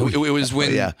 It was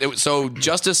when so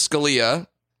Justice Scalia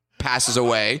passes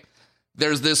away.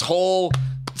 There's this whole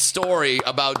story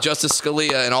about Justice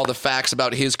Scalia and all the facts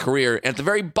about his career. And at the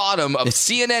very bottom of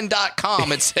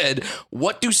CNN.com, it said,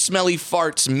 "What do smelly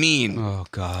farts mean?" Oh,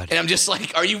 God. And I'm just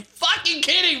like, are you fucking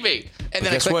kidding me? And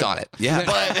then I clicked on it. Yeah.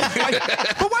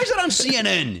 But why is that on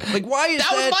CNN? Like, why is that?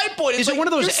 That was my point. It's Is it like, one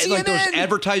of those you're like those CNN.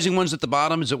 advertising ones at the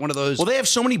bottom? Is it one of those? Well, they have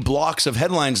so many blocks of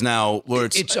headlines now where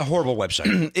it's a horrible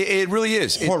website. It really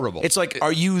is Horrible. It's like,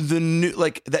 are you the new?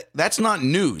 Like that's not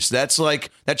news. That's like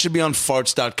that should be on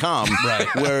farts.com, right?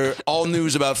 Where all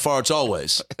news about farts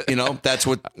always. You know, that's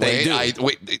what they do.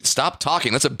 Wait, stop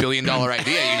talking. That's $1 billion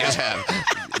idea you just have.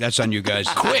 That's on you guys.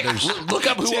 Quick, look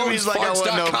up who Jimmy's owns like, I want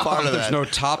no farts.com. part of There's that. no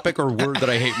topic or word that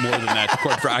I hate more than that.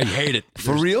 I hate it.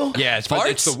 For real? Yeah,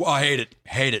 Farts? I hate it.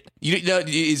 Hate it.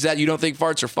 Is that you don't think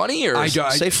farts are funny, or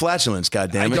Say flatulence, I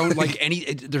goddammit. don't like any.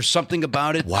 There's something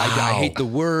about it. Wow. I hate the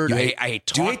word. I hate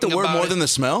Do you hate the talking word about more it. than the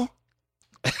smell?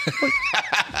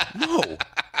 No,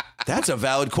 That's a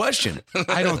valid question.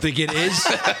 I don't think it is.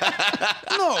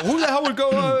 No, who the hell would go?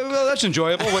 Well, that's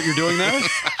enjoyable. What you're doing there?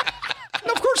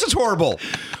 No, of course it's horrible.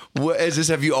 What, is this?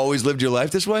 Have you always lived your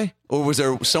life this way, or was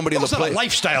there somebody in the It's not a place?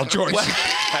 lifestyle choice.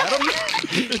 Adam,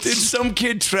 Did some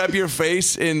kid trap your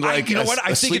face in like you know a, what?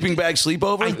 I a think sleeping bag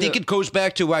sleepover? I think it goes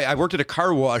back to I worked at a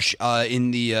car wash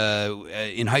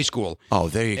in high school. Oh,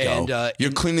 there you go. And,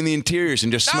 You're cleaning the interiors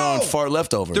and just smelling fart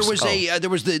leftovers. There was there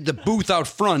was the booth out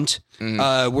front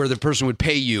where the person would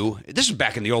pay you. This is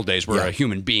back in the old days where a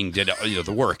human being did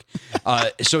the work.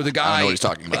 So the guy, I don't know what he's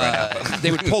talking about right now.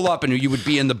 they would pull up and you would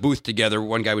be in the booth together.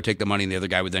 One guy would take the money and the other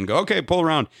guy would then go, okay, pull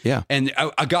around. Yeah. And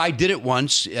a guy did it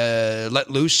once, let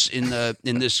loose in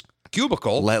this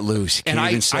cubicle. Let loose. And Can't I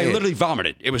even say it. literally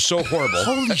vomited. It was so horrible.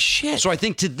 Holy shit. So I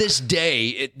think to this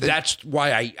day, that's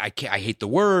why I hate the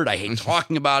word. I hate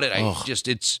talking about it.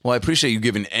 It's. Well, I appreciate you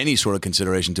giving any sort of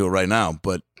consideration to it right now,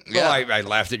 but Well, I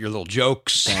laughed at your little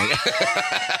jokes.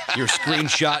 Your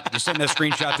screenshot. You send that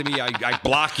screenshot to me, I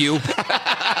block you.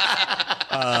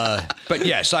 But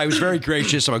yes, I was very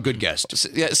gracious. I'm a good guest.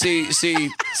 Yeah, see,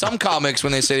 some comics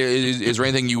when they say, "Is there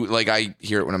anything you like?" I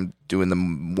hear it when I'm doing the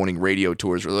morning radio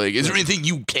tours. Where like, "Is there anything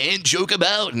you can't joke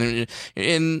about?"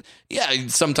 And yeah,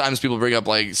 sometimes people bring up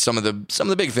like some of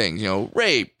the big things. You know,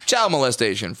 rape, child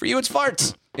molestation. For you, it's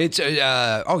farts. It's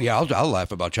I'll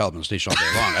laugh about child molestation all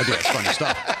day long. I think it's funny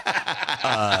stuff.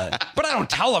 But I don't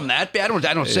tell them that. I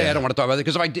don't say I don't want to talk about it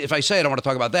because if I say I don't want to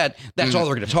talk about that, that's all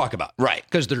they're going to talk about. Right.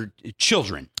 Because they're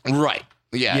children. Right.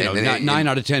 Yeah. You know, 9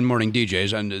 out of 10 morning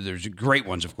DJs, and there's great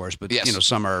ones, of course. But Yes. you know,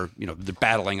 some are they're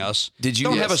battling us. Did you-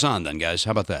 don't have Yes. us on then, guys?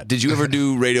 How about that? did you ever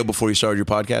do radio before you started your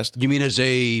podcast? You mean as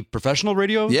a professional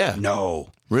radio? Yeah. No.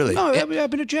 Really? No, I've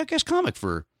been a Jackass comic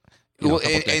for a couple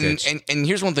decades. and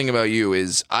here's one thing about you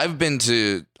is I've been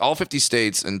to all 50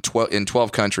 states and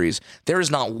 12 countries. There is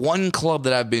not one club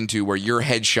that I've been to where your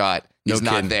headshot is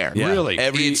not kidding. there. Yeah. Really?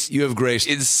 You have graced.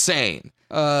 Insane.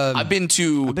 I've been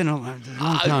to. I've been a long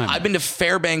time. I've been to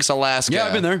Fairbanks, Alaska. Yeah,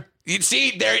 I've been there. You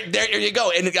see, there you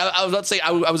go. And I was about to say,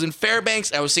 I was in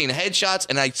Fairbanks. I was seeing headshots,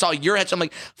 and I saw your headshot. I'm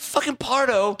like, fucking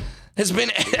Pardo has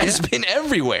been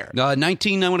everywhere. I want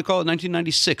to call it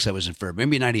 1996. I was in Fairbanks,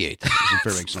 maybe 98. I was in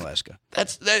Fairbanks, Alaska.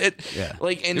 That's that. Yeah,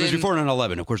 Like, and it was then- before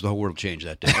 9/11. Of course, the whole world changed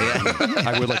that day.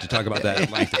 I would like to talk about that at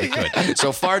length if we could.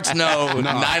 So farts, no.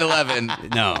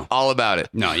 9/11, No, all about it.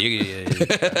 no,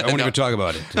 I won't even talk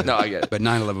about it. No, I get it. But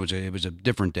 9/11 was a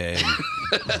different day.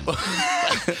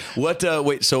 What?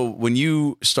 Wait. So when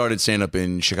you started stand up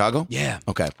in Chicago? Yeah.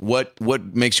 Okay. What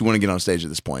makes you want to get on stage at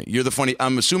this point? You're the funny.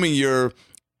 I'm assuming you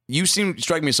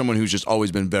strike me as someone who's just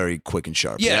always been very quick and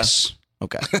sharp. Yes. Yeah?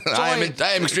 Okay. I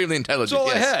am extremely intelligent. That's all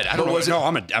yes. I had. I don't know. No,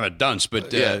 I'm a dunce.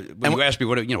 But when you ask me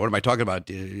what am I talking about?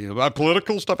 About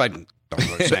political stuff, I don't know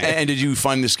what I'm saying. And did you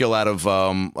find the skill out of?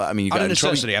 I mean, you got Out of in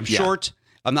trouble? necessity. I'm Yeah. short.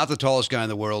 I'm not the tallest guy in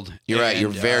the world. You're right. You're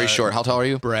very short. How tall are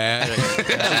you? Brad.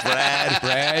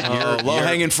 Brad, Low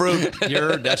hanging fruit.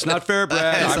 That's not fair,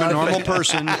 Brad. I'm a normal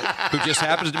person who just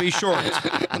happens to be short.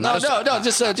 No.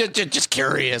 Just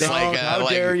curious. How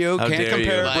dare you? How Can't dare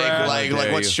compare, you. Brad.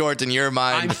 dare what's you. short in your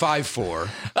mind? I'm 5'4".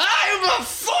 I'm a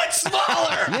foot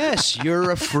smaller. Yes, you're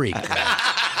a freak.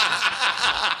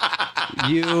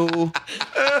 You,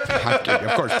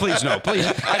 of course, please no, please.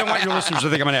 I don't want your listeners to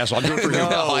think I'm an asshole. I'm doing it for you.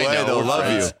 I know.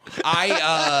 Love you.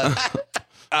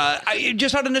 I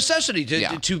just had a necessity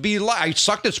to be liked. I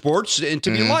sucked at sports and to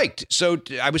be liked. So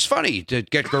I was funny to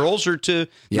get girls or to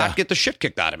not get the shit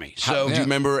kicked out of me. So Do you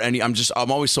remember any? I'm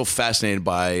always so fascinated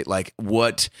by like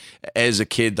what as a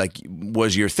kid like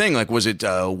was your thing? Like was it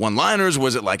one-liners?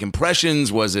 Was it like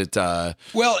impressions? Was it?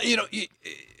 Well,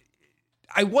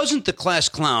 I wasn't the class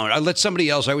clown. I let somebody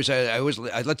else. I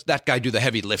let that guy do the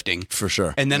heavy lifting For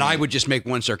sure. and then I would just make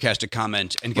one sarcastic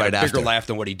comment and get Right a bigger after. laugh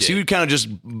than what he did. So you would kind of just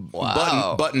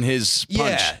button his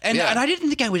punch. Yeah, and I didn't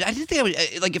think I was like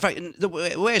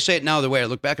the way I say it now, the way I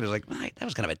look back at it, I was like, that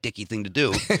was kind of a dicky thing to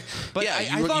do. But Yeah, I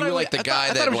you thought were I was like the guy I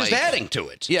thought that, I was just like- adding to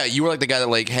it. Yeah, you were like the guy that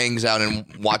like hangs out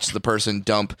and watches the person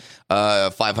dump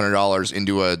 $500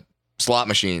 into a slot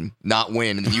machine, not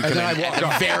win, and then you come in then I walk at the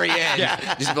off. very end,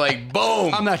 just be like,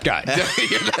 boom. I'm that guy.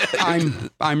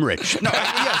 I'm rich. No,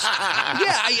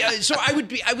 so I would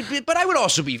be, but I would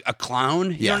also be a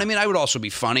clown. You know what I mean? I would also be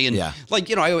funny and like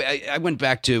I went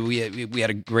back to we had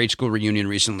a grade school reunion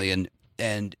recently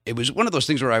and it was one of those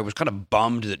things where I was kind of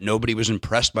bummed that nobody was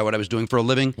impressed by what I was doing for a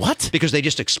living. What? Because they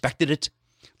just expected it.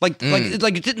 Like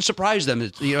it didn't surprise them. I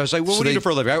was like, well, what do you do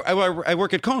for a living? I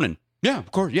work at Conan. Yeah,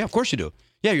 of course you do.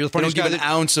 Yeah, you're the They don't funniest give guy.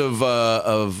 an ounce of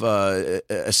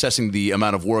assessing the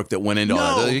amount of work that went into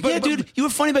all that. They're like, but- dude, you were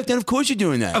funny back then. Of course you're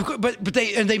doing that. Of course, but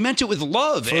they meant it with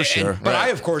love. For sure. But I,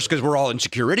 of course, because we're all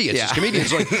insecure idiots as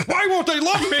comedians, like, why won't they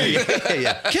love me?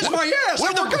 Kiss my ass.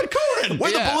 I work at Conan.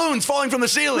 Where are the balloons falling from the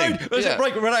ceiling?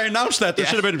 Right, when I announced that, there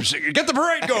should have been, get the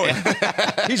parade going.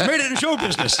 He's made it in show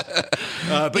business.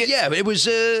 But it was,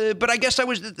 but I guess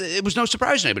it was no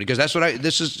surprise to anybody because that's what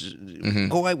this is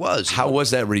who I was. How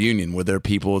was that reunion? Were there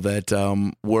people that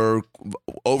were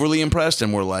overly impressed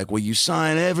and were like, "Will you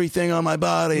sign everything on my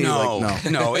body?" No, Like,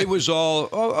 no, it was all.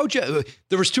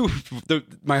 There was two.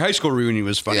 My high school reunion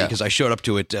was funny because I showed up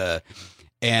to it,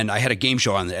 and I had a game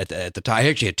show on at the time. I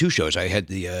actually had two shows. I had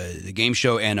the game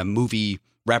show and a movie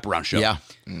wraparound show. Yeah.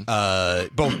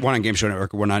 Both one on Game Show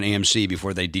Network, one on AMC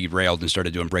before they derailed and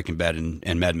started doing Breaking Bad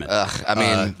and Mad Men. I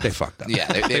mean, they fucked up. yeah,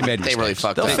 they made really mistakes.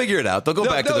 fucked They'll up. figure it out. They'll go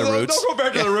back to their roots. They'll go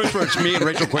back to the roots where it's me and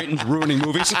Rachel Quaintance ruining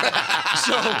movies.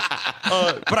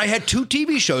 But I had two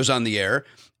TV shows on the air,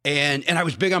 and I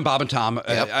was big on Bob and Tom.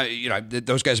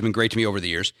 Those guys have been great to me over the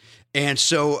years, and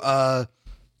so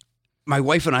my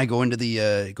wife and I go into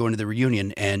the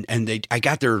reunion, and I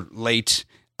got there late.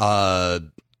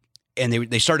 And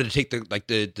they started to take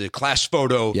the class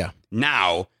photo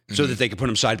now so that they could put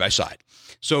them side by side.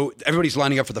 So everybody's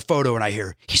lining up for the photo, and I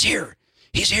hear, he's here.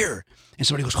 And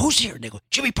somebody goes, who's here? And they go,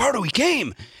 Jimmy Pardo, he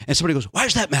came. And somebody goes, why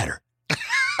does that matter?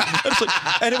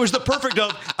 And it was the perfect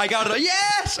I got it.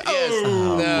 Yes.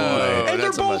 Oh, No. and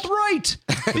they're both right.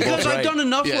 Because I've done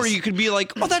enough where you could be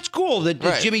like, oh, that's cool that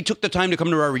Jimmy took the time to come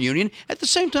to our reunion. At the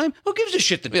same time, who gives a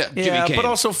shit that Jimmy came? But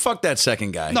also fuck that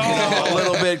second guy. No, a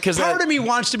little bit because part of me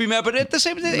wants to be mad, but at the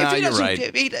same time, No, if he you're doesn't, right.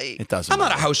 it doesn't I'm not a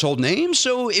matter. household name,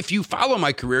 so if you follow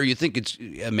my career, you think it's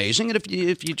amazing, and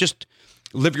if you just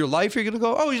live your life, you're gonna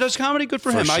go, oh, he does comedy, good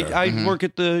for him. sure. I work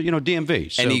at the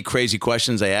DMV. So. any crazy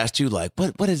questions they asked you, like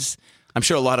what is? I'm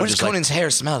sure a lot of What does just like, Conan's hair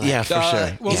smell like? yeah, for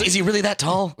sure. well, Is he really that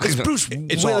tall? It's Bruce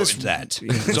It's Willis. all that.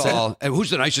 It's all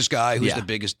who's the nicest guy, who's the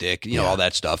biggest dick, all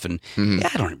that stuff. And I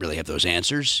don't really have those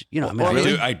answers. I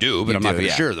mean, I do, but I'm not going to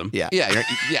share them. Yeah. Yeah,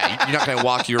 you're not going to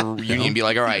walk your reunion and be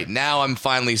like, all right, now I'm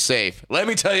finally safe. Let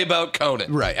me tell you about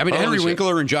Conan. Right. I mean, Holy Henry shit.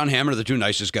 Winkler and John Hamm are the two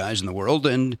nicest guys in the world,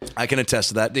 and I can attest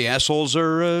to that. the assholes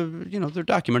are, they're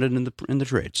documented in the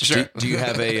trades. Sure. Do you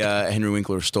have a Henry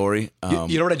Winkler story?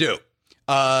 You know what I do?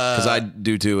 Because I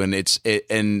do too, and it's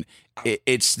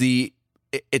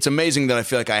amazing that I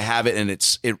feel like I have it, and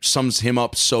it sums him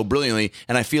up so brilliantly,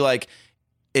 and I feel like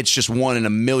it's just one in a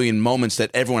million moments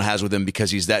that everyone has with him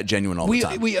because he's that genuine all the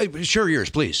time. Share yours,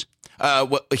 please.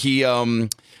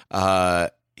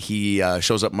 He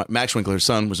shows up. Max Winkler's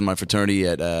son was in my fraternity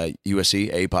at USC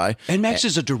API. And Max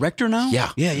is a director now?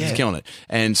 Yeah. He's killing it.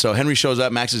 And so Henry shows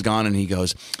up, Max is gone, and he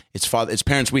goes, it's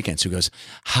parents' weekend. So he goes,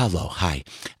 hello, hi.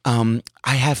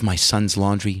 I have my son's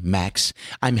laundry, Max.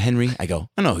 I'm Henry. I go,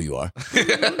 I know who you are.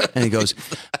 And he goes,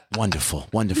 wonderful.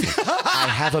 I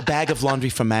have a bag of laundry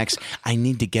for Max. I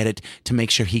need to get it to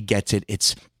make sure he gets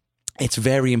it. It's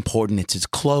very important. It's his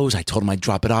clothes. I told him I'd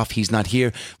drop it off. He's not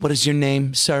here. What is your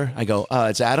name, sir? I go,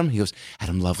 it's Adam. He goes,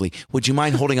 Adam, lovely. Would you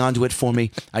mind holding on to it for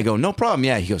me? I go, no problem.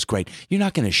 Yeah. He goes, great. You're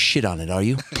not going to shit on it, are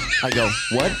you? I go,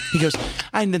 what? He goes,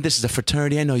 I know this is a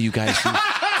fraternity. I know you guys do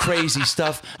crazy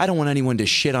stuff. I don't want anyone to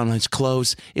shit on his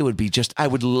clothes. It would be just, I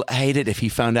would hate it if he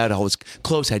found out all his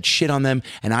clothes had shit on them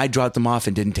and I dropped them off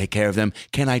and didn't take care of them.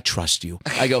 Can I trust you?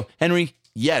 I go, Henry,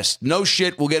 yes, no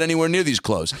shit will get anywhere near these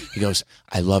clothes. He goes,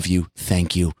 I love you.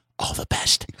 Thank you. All the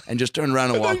best. And just turned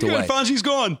around and walked away. Fonzie's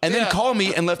gone. And then called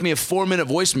me and left me a 4-minute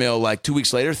voicemail like 2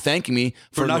 weeks later thanking me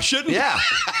for not shitting? Yeah.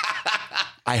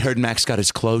 I heard Max got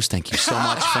his clothes. Thank you so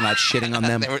much for not shitting on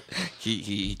them.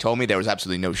 He told me there was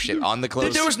absolutely no shit on the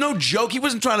clothes. There was no joke. He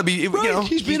wasn't trying to be, you know.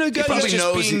 He's being a guy. He probably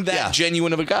knows being that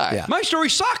genuine of a guy. Yeah. My story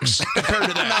sucks compared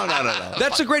to that. No.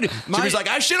 That's a great. Jimmy's like,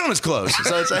 I shit on his clothes.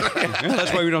 So it's like,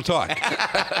 that's why we don't talk.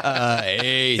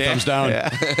 Hey, thumbs down.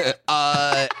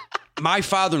 Yeah. My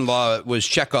father-in-law was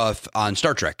Chekhov on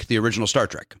Star Trek, the original Star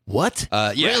Trek. What?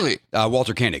 Yeah. Really?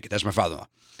 Walter Koenig. That's my father-in-law.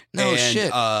 No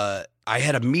shit. I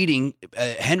had a meeting.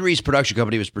 Henry's production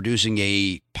company was producing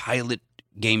a pilot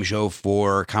game show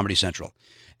for Comedy Central.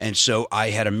 And so I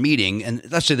had a meeting, and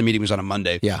let's say the meeting was on a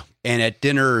Monday. Yeah. And at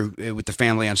dinner with the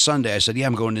family on Sunday, I said,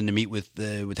 I'm going in to meet with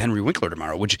Henry Winkler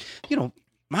tomorrow, which,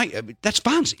 that's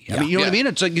Fonzie. I mean, you know what I mean?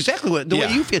 It's like exactly the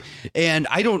way you feel. And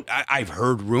I've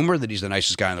heard rumor that he's the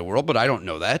nicest guy in the world, but I don't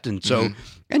know that. And so,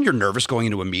 and you're nervous going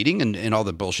into a meeting and all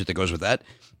the bullshit that goes with that.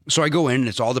 So I go in and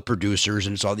it's all the producers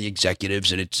and it's all the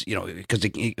executives and it's, because,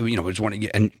 it's one,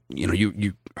 and,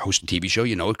 you host a TV show,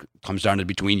 it comes down to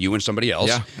between you and somebody else.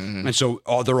 Yeah. And so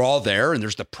they're all there and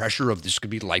there's the pressure of this could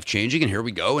be life changing and here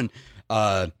we go. And,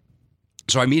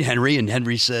 so I meet Henry, and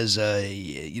Henry says,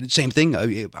 "Same thing.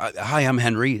 Hi, I'm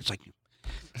Henry." It's like,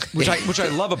 which I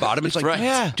love about him. It's like,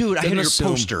 right. Dude, I had your assume.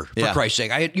 poster for Christ's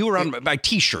sake. You were on my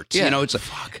T-shirts. Yeah. It's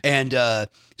like, and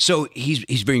so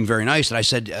he's being very nice. And I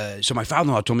said, so my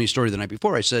father-in-law told me a story the night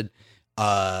before. I said,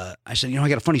 I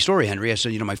got a funny story, Henry. I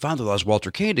said, my father-in-law is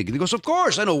Walter Koenig. And he goes, of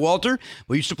course, I know Walter.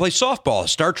 We used to play softball.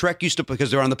 Star Trek used to,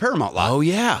 because they're on the Paramount lot. Oh,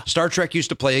 yeah. Star Trek used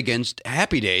to play against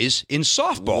Happy Days in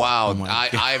softball. Wow.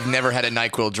 I've never had a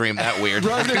NyQuil dream that weird.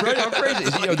 Right, how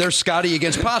crazy. They're Scotty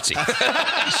against Potsy.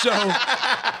 So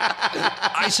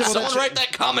I said, well, Someone write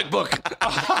that comic book.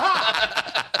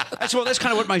 I said, well, that's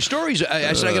kind of what my story's.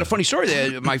 I said, I got a funny story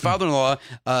there. My father-in-law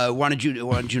wanted you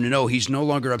to know he's no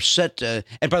longer upset. And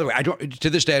by the way, to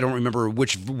this day, I don't remember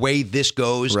which way this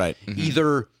goes. Right.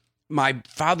 Either my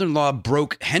father-in-law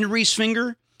broke Henry's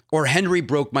finger or Henry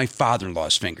broke my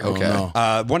father-in-law's finger. Okay. Oh,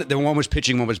 no. One was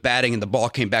pitching, one was batting, and the ball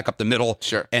came back up the middle.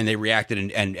 Sure. And they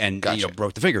reacted and Gotcha.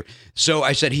 broke the finger. So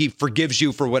I said he forgives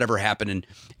you for whatever happened,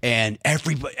 and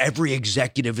every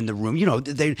executive in the room,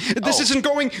 this isn't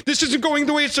going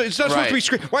the way it's not supposed to be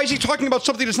scripted. Why is he talking about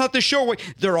something that's not this show?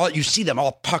 You see them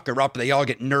all pucker up, they all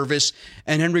get nervous,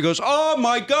 and Henry goes, "Oh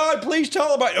my God, please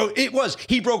tell him."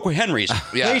 He broke with Henry's.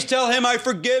 Yeah. Please tell him I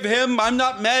forgive him. I'm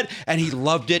not mad, and he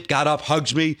loved it. Got up,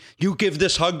 hugs me. You give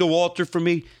this hug to Walter for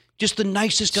me. Just the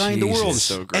nicest guy in the world.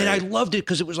 So great. And I loved it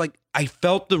because it was like, I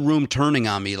felt the room turning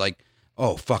on me like,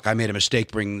 oh, fuck, I made a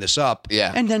mistake bringing this up.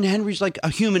 Yeah. And then Henry's like a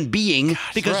human being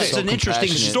because it's so an interesting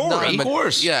story. Of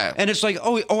course. Yeah. And it's like,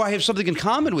 oh, I have something in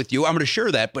common with you. I'm going to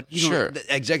share that. But, the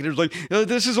executive's like,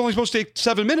 this is only supposed to take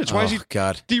 7 minutes. Why is he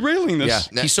derailing this?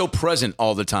 Yeah. He's so present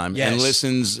all the time Yes. and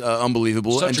listens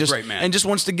unbelievable. Such and a just, great man. And just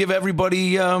wants to give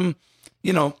everybody,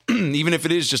 even if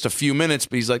it is just a few minutes,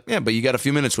 but he's like, yeah, but you got a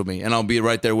few minutes with me and I'll be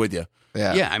right there with you.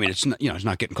 Yeah. Yeah, I mean, it's not, it's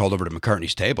not getting called over to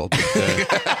McCartney's table, but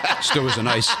still was a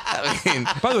nice.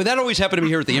 By the way, that always happened to me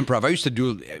here at the Improv. I used to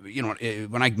do,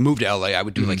 when I moved to LA, I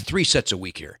would do like 3 sets a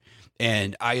week here,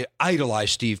 and I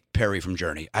idolize Steve Perry from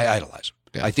Journey. I idolize him.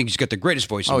 Yeah. I think he's got the greatest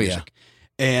voice in music.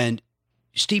 And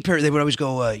Steve Perry, they would always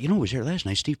go, who was here last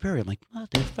night? Steve Perry. I'm like, what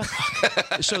the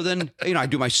fuck? So then, I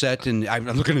do my set, and I'm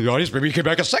looking at the audience. Maybe you came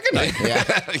back a second night.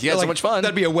 He had so much fun.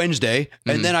 That'd be a Wednesday.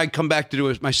 And then I'd come back to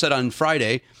do my set on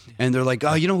Friday, and they're like,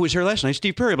 who was here last night?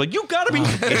 Steve Perry. I'm like, you got to be.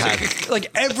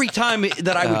 Like every time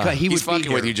that I would come, he would He's be fucking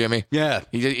here. with you, Jimmy. Yeah.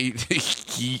 He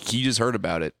just heard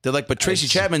about it. They're like, but Tracy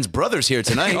Chapman's brother's here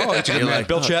tonight. Oh, it's a good You're man. like,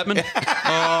 Bill Chapman?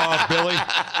 Oh, Billy.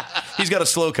 He's got a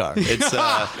slow car. It's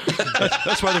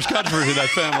That's why there's controversy in that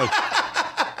family.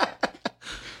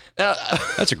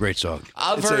 That's a great song.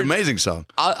 it's an amazing song.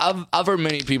 I've heard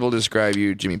many people describe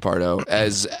you, Jimmy Pardo,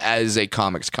 as a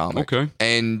comics comic. Okay.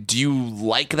 And do you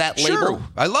like that label? Sure.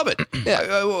 I love it.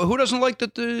 Who doesn't like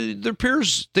that their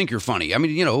peers think you're funny? I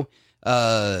mean,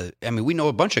 I mean, we know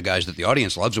a bunch of guys that the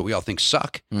audience loves that we all think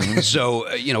suck. So,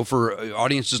 for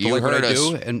audiences to You like what heard I us,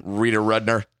 do, and Rita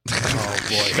Rudner.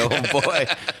 Oh boy.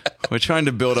 We're trying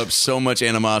to build up so much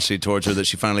animosity towards her that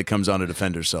she finally comes on to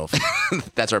defend herself.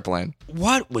 That's our plan.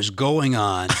 what was going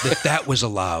on that was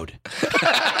allowed?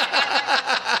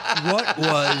 What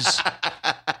was?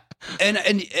 And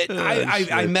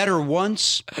I met her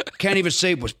once. Can't even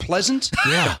say it was pleasant.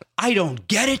 Yeah. I don't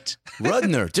get it.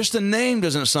 Rudner. Just the name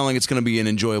doesn't sound like it's going to be an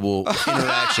enjoyable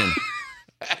interaction.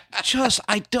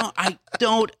 I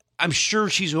don't. I'm sure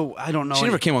I don't know. She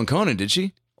never came on Conan, did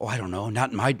she? Oh, I don't know.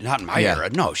 Not in my Yeah. era.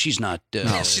 No, she's not.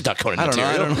 She's not Conan I don't know.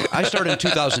 material. I don't know. I started in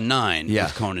 2009 Yeah.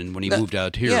 with Conan when he moved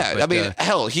out here. Yeah, but, I mean,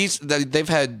 hell, they've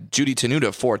had Judy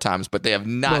Tenuta 4 times, but they have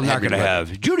not. well, had not going to Rita Rudner.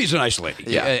 have. Judy's a nice lady,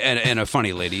 Yeah. and a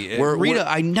funny lady. We're-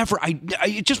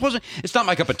 It just wasn't. It's not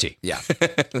my cup of tea. Yeah.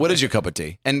 What is your cup of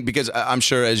tea? And because I'm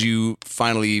sure as you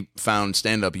finally found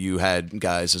stand-up, you had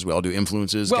guys as well do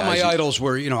influences. Well, guys my idols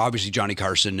were, obviously Johnny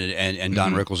Carson and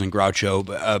Don Rickles and Groucho,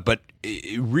 but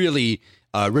really.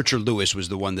 Richard Lewis was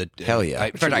the one that Hell yeah.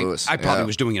 in fact, Richard Lewis, I probably yeah.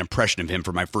 was doing an impression of him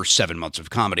for my first 7 months of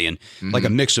comedy, and like a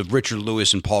mix of Richard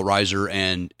Lewis and Paul Reiser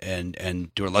and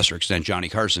to a lesser extent Johnny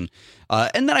Carson.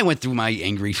 And then I went through my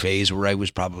angry phase where I was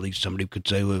probably somebody could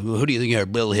say, well, "Who do you think you are,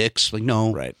 Bill Hicks?" Like,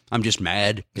 no, Right. I'm just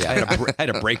mad. I had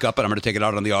a breakup, and I'm going to take it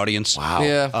out on the audience. Wow.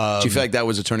 Yeah. Do you feel like that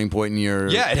was a turning point in your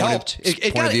Yeah, it point helped.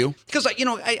 Of, point of view? Because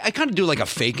I kind of do like a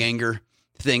fake anger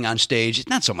thing on stage. It's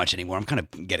not so much anymore. I'm kind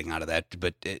of getting out of that.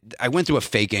 But I went through a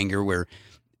fake anger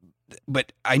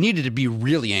but I needed to be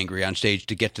really angry on stage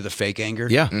to get to the fake anger.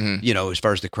 Yeah. As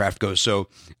far as the craft goes. So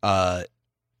I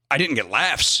didn't get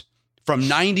laughs. From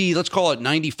 90, let's call it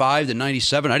 95 to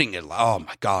 97, I didn't get. Oh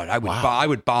my God, I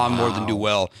would bomb more than do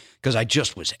well because I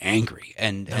just was angry,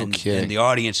 and kidding. the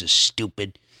audience is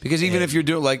stupid. Because even if you're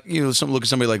doing look at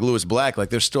somebody like Lewis Black,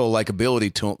 like there's still a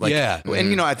likability to him. Like, Yeah.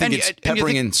 And I think And it's you- and you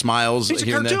peppering think- in smiles. It's a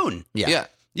here and there. cartoon. Yeah.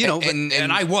 Yeah.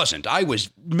 And I wasn't. I was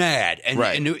mad, and,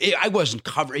 Right. and I wasn't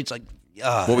covered. It's like,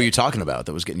 What were you talking about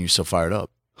that was getting you so fired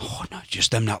up? oh no, just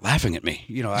them not laughing at me.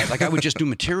 I would just do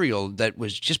material that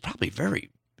was just probably very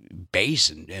base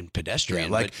and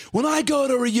pedestrian. Like, when I go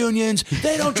to reunions,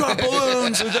 they don't drop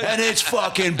balloons, and it's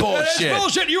fucking bullshit. It's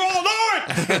bullshit. You all know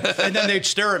it. And then they'd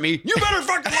stare at me. You better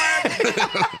fucking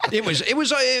laugh.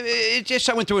 It just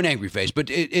I went through an angry phase, but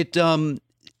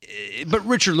but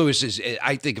Richard Lewis is.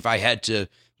 I think if I had to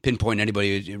pinpoint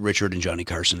anybody, Richard and Johnny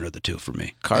Carson are the two for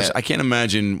me. Carson, I can't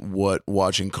imagine what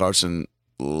watching Carson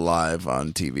live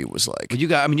on TV was like. But you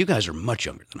guys are much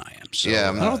younger than I am. So,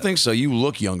 Yeah, I don't think so. You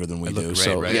look younger than we look do. great,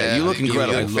 So right? yeah, you look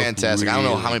incredible. You look fantastic. I don't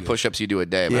know how many really push-ups you do a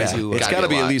day, but Yeah, it's got to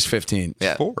be at least 15.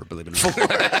 Yeah. 4, believe it or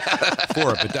not.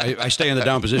 4, but I stay in the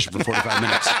down position for 45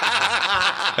 minutes.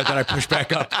 And then I push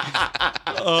back up.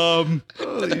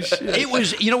 It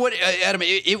was, you know what, Adam,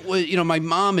 it was, my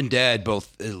mom and dad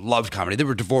both loved comedy. They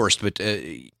were divorced, but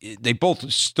they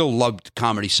both still loved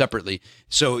comedy separately.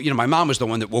 So, my mom was the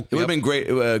one that woke It me would have up.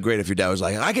 been great if your dad was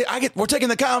like, we're taking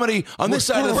the comedy on this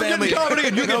side of the We're family. getting comedy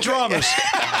and you get dramas.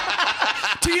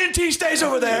 TNT stays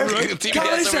over there. TBS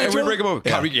Comedy over there. Central. We bring them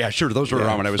over. Yeah, sure. Those were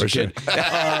around when I was a kid.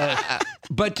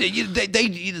 But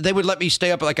they would let me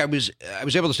stay up. Like I was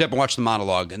able to stay up and watch the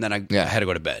monologue, and then I had to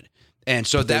go to bed. And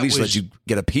so They that at least was let you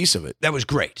get a piece of it. that was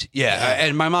great. Yeah.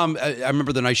 And my mom, I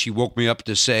remember the night she woke me up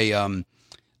to say,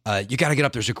 you got to get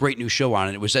up. There's a great new show on,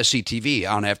 and it was SCTV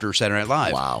on after Saturday Night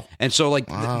Live. Wow. And so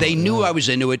they knew I was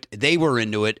into it. They were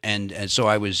into it, and so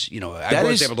I was, I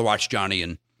was able to watch Johnny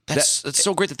and. That's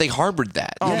so great that they harbored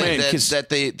that. Oh, man, 'cause- that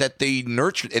they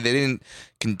nurtured. They didn't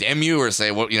condemn you or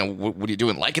say, "What what are you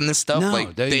doing liking this stuff?" No,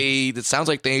 like they- it sounds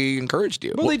like they encouraged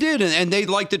you. Well, they did, and they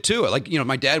liked it too. Like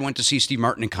my dad went to see Steve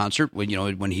Martin in concert when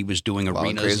he was doing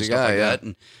arenas crazy and stuff guy, like yeah. that.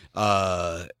 And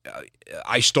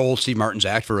I stole Steve Martin's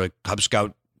act for a Cub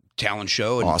Scout talent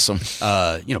show. And, Awesome.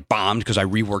 Bombed because I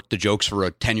reworked the jokes for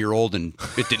a 10-year-old and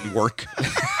it didn't work.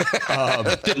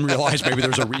 Didn't realize maybe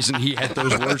there's a reason he had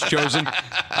those words chosen.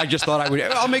 I just thought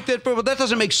I'll make that, but that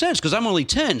doesn't make sense because I'm only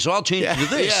 10, so I'll change it to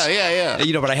this. Yeah.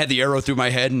 But I had the arrow through my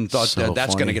head and thought So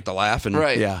that's going to funny. get the laugh. And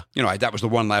Right. Yeah. that was the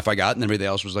one laugh I got, and everybody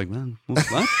else was like, well,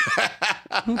 what?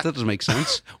 That doesn't make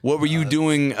sense. What were you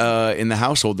doing in the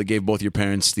household that gave both your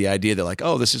parents the idea that like,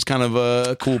 oh, this is kind of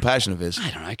a cool passion of his? I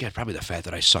don't know. I guess probably the fact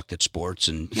that I sucked at sports,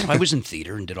 and I was in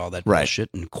theater and did all that Right. bullshit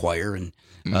and choir and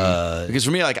Because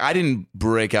for me, like, I didn't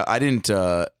break out.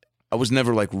 I was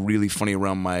never like really funny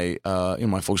around my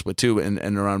my folks, but too, and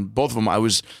around both of them, I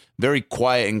was very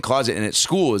quiet in closet. And at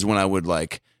school is when I would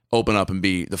like open up and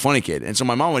be the funny kid. And so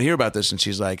my mom would hear about this, and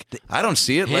she's like, I don't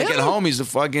see it. Like at home, he's a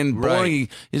fucking boring.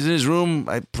 He's in his room,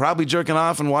 probably jerking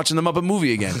off and watching the Muppet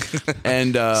movie again.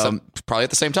 And probably at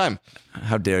the same time.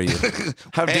 how dare you?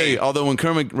 How dare you? Although when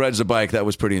Kermit rides a bike, that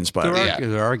was pretty inspiring.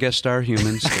 There are guest star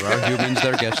humans. There are humans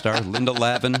that are guest star. Linda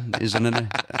Lavin is in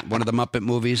one of the Muppet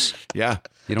movies. Yeah.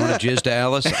 You don't want to jizz to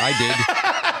Alice? I did.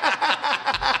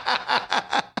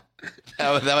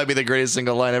 That might be the greatest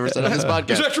single line ever said on this podcast.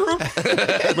 Is that true?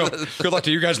 Well, good luck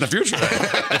to you guys in the future.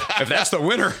 If that's the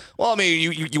winner. Well, I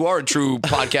mean, you are a true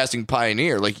podcasting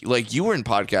pioneer. Like you were in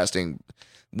podcasting.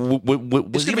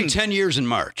 It's going to be 10 years in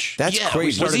March. That's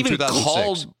crazy. Was it even 2006.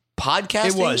 called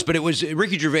podcasting? It was, but it was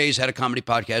Ricky Gervais had a comedy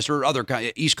podcast, or other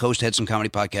East Coast had some comedy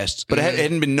podcasts. But it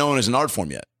hadn't been known as an art form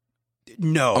yet.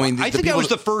 No, I mean, I think I people was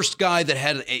the first guy that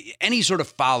had any sort of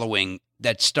following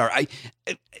that started.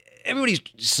 Everybody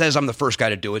says I'm the first guy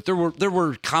to do it. There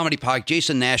were comedy podcasts.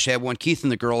 Jason Nash had one. Keith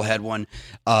and the Girl had one.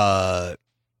 But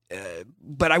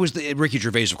I was Ricky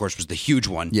Gervais, of course, was the huge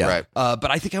one. Yeah. Right. But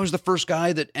I think I was the first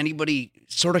guy that anybody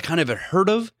sort of kind of had heard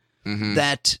of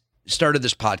that started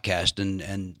this podcast,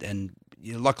 and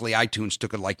luckily iTunes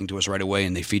took a liking to us right away,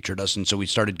 and they featured us, and so we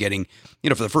started getting,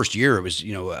 for the first year it was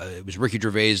Ricky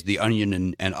Gervais, The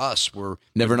Onion, and us were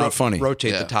Never Not Funny.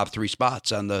 rotate Yeah. the top 3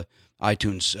 spots on the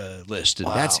iTunes list. And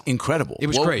That's incredible. it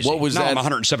was What- crazy. What was now that? I'm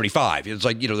 175. It's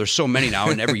like, there's so many now,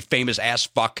 and every famous ass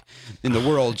fuck in the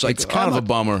world. It's like, It's kind of a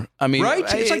bummer. I mean, Right?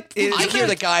 It's like- I hear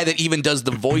the guy that even does the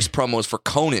voice promos for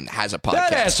Conan has a podcast.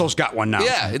 that asshole's got one now.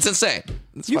 Yeah, it's insane.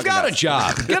 It's You've fucking got a nuts.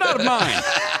 job. Get out of mine.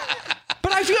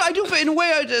 But I do, in a way,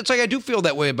 it's like I do feel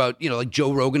that way about, like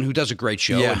Joe Rogan, who does a great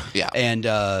show. Yeah. Yeah. And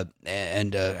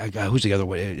who's the other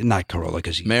way? Not Corolla,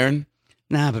 because he. Marin?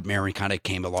 Nah, but Mary kind of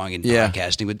came along in Yeah.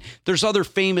 podcasting. But there's other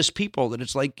famous people that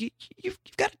it's like, you've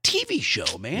got a TV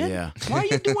show, man. Yeah. Why are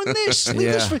you doing this? Leave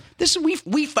Yeah. this for, this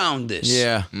we found this.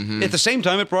 Yeah. At the same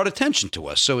time, it brought attention to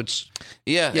us. So it's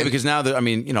Yeah. Yeah, because now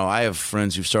I have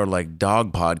friends who've started like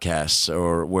dog podcasts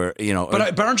or where,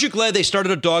 But aren't you glad they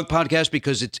started a dog podcast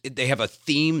because they have a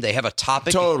theme, they have a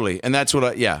topic? totally. And that's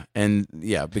what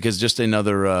because just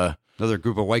another, Another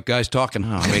group of white guys talking.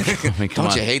 come Don't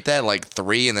on. you hate that? Like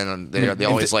 3, and then they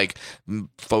always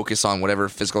focus on whatever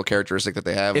physical characteristic that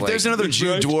they have. If there's another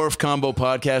Jew dwarf combo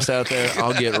podcast out there,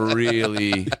 I'll get really, really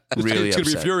it's upset. going to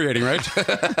be infuriating, right?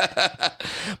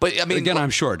 but I mean, Again, I'm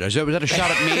short. Was that a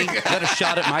shot at me? Is that a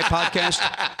shot at my podcast?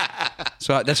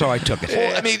 So that's how I took it.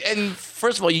 well, I mean, and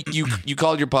first of all, you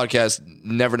called your podcast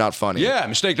 "Never Not Funny." Yeah,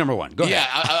 mistake number 1. Go ahead. Yeah,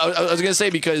 I was gonna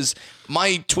say because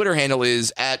my Twitter handle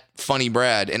is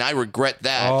 @FunnyBrad, and I regret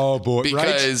that. Oh, boy.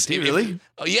 Because Right? Really?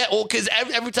 Yeah, well, because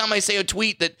every time I say a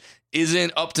tweet that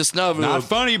isn't up to snuff, Not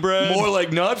funny, Brad. more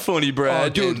like not funny, Brad. Oh,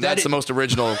 dude, and that's the most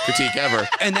original critique ever.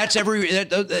 And that's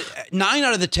 9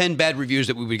 out of the 10 bad reviews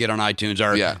that we would get on iTunes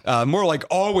are more like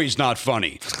always not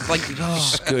funny. Like,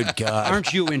 Good God.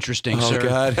 aren't you interesting, sir? Oh,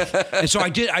 God. And so I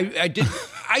did.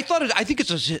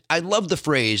 I love the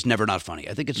phrase "never not funny."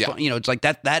 I think it's fun. It's like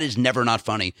that. That is never not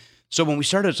funny. So when we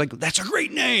started, it's like that's a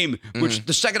great name. Which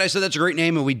the second I said that's a great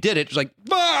name and we did it, it's like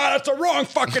that's the wrong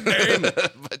fucking name.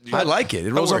 I like it.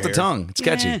 It rolls we're off the here. tongue. It's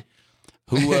catchy. Yeah.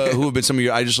 Who have been some of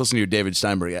your? I just listened to your David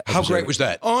Steinberg episode. How great was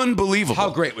that? Unbelievable. How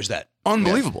great was that?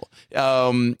 Unbelievable.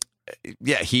 How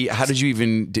did you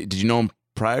even? Did you know him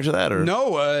prior to that or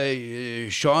No,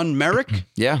 Sean Merrick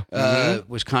Yeah.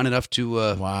 was kind enough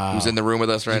to Wow. Who's in the room with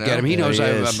us right get now? him. He knows he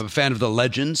I'm is. a fan of the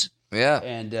Legends. Yeah.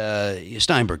 And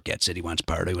Steinberg gets it. He wants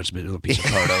Pardo. He wants a little piece of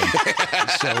Pardo.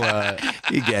 So,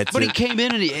 He gets but it. he came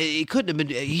in and he couldn't have been.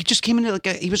 He just came in like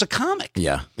he was a comic.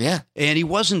 Yeah. Yeah. And he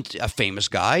wasn't a famous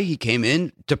guy. He came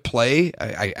in to play.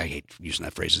 I hate using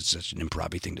that phrase. It's such an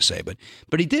improv-y thing to say, but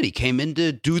he did. He came in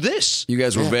to do this. You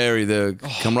guys were the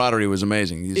camaraderie was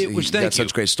amazing. It was. You Thank got such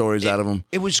you. great stories out of him.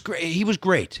 It was great. He was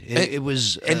great. It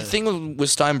was. And the thing with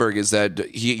Steinberg is that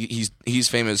he's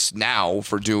famous now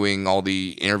for doing all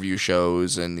the interview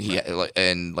shows and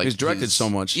He's directed so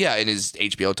much. Yeah, in his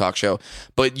HBO talk show.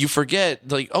 But you forget,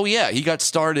 he got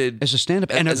started as a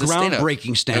stand-up and a as stand-up.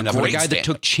 groundbreaking stand-up, and a great guy that stand-up.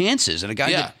 took chances, and a guy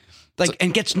Yeah. that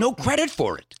and gets no credit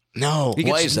for it. No. He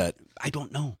Why gets- is that? I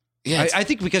don't know. Yeah, I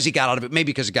think because he got out of it. Maybe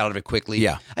because he got out of it quickly.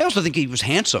 Yeah. I also think he was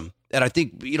handsome, and I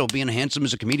think being handsome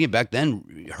as a comedian back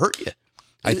then hurt you.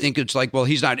 I think it's like, well,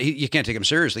 he's not. You can't take him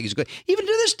seriously. He's good. Even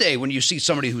to this day, when you see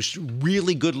somebody who's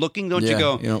really good looking, don't you Yeah,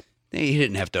 go, hey, he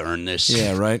didn't have to earn this.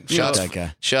 Yeah, right. Shots, that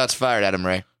guy. shots fired, Adam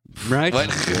Ray. Right? What?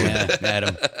 Yeah,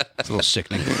 Adam. It's a little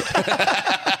sickening.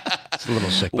 It's a little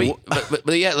sick.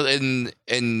 But yeah,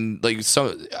 and like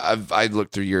I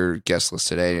looked through your guest list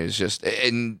today,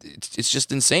 and it's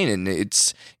just insane, and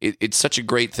it's such a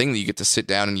great thing that you get to sit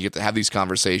down and you get to have these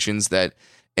conversations that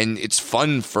and it's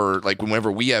fun for like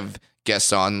whenever we have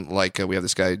guests on, like we have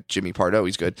this guy Jimmy Pardo,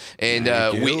 he's good, and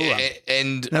Thank you.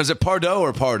 and Now, is it Pardo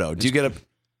or Pardo? Do you get a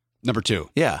Number 2.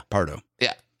 yeah? Pardo.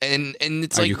 yeah, and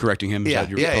it's Are like you correcting him? Is Yeah, that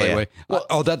your yeah, polite yeah. way?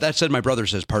 Well, that said, my brother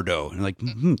says Pardo. And like,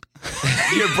 you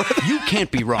can't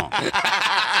be wrong.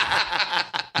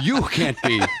 You can't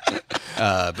be.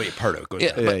 But yeah, Pardo. Go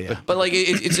ahead. But like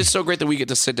it's just so great that we get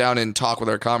to sit down and talk with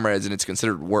our comrades, and it's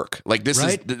considered work. Like this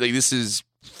Right? is like, this is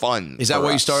fun. Is that for why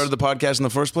you us. started the podcast in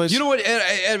the first place? You know what?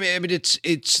 I mean, it's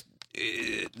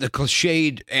the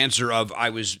cliched answer of I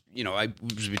was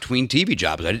between TV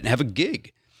jobs. I didn't have a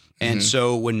gig. And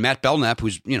so when Matt Belknap,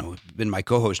 who's been my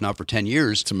co-host now for 10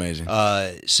 years, It's amazing.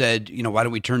 said, why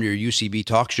don't we turn your UCB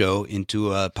talk show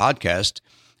into a podcast?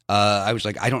 I was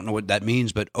like, I don't know what that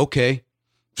means, but okay.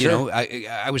 Sure.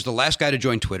 I was the last guy to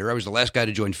join Twitter. I was the last guy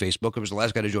to join Facebook. I was the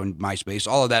last guy to join MySpace.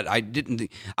 All of that. I didn't.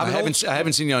 I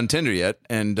haven't seen you on Tinder yet,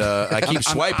 and I keep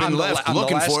swiping I'm the left, I'm the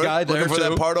looking last for guy it, there, looking for too.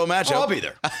 that Pardo matchup. Oh, I'll be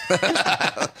there.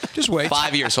 Just wait.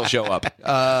 5 years he'll show up?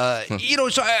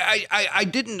 So I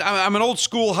didn't. I'm an old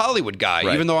school Hollywood guy,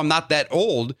 Right. even though I'm not that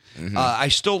old. I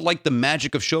still like the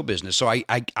magic of show business. So I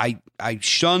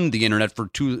shunned the internet for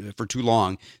too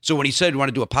long. So when he said want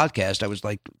to do a podcast, I was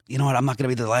like, you know what? I'm not going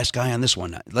to be the last guy on this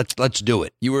one. Let's do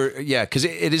it. You were, yeah, because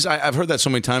it is. I've heard that so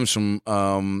many times from,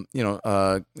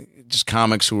 just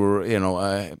comics who were,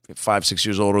 5-6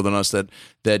 years older than us. That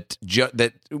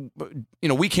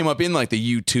we came up in like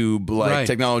the YouTube Right.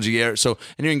 technology era. So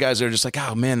and hearing guys that are just like,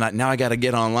 oh man, now I got to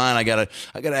get online. I gotta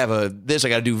have this. I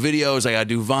got to do videos. I got to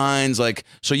do vines. Like,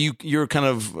 so your kind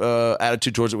of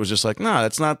attitude towards it was just like, nah,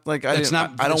 that's not like I It's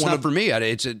don't not want to. for me.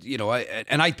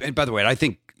 And by the way, I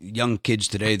think young kids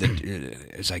today that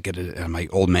as I get on my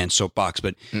old man soapbox,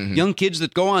 but young kids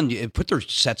that go on put their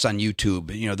sets on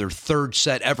YouTube, their third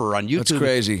set ever on YouTube. That's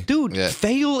crazy. Dude. Yeah.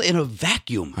 Fail in a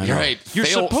vacuum. You're right. You're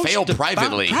Fail supposed to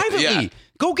privately. Privately. Yeah.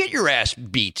 Go get your ass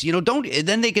beat. Don't.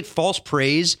 Then they get false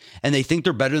praise and they think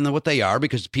they're better than what they are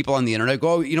because people on the internet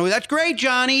go, that's great,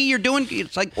 Johnny. You're doing.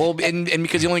 It's like, Well, and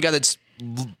because the only guy that's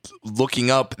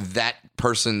looking up that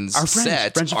person's Our friends,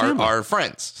 set friends and family. are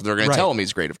friends, so they're going Right. to tell him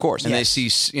he's great, of course. And they see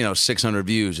 600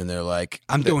 views, and they're like,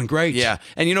 I'm doing great. Yeah,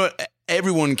 and you know what?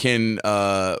 Everyone can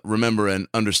remember and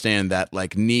understand that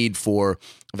like need for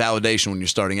validation when you're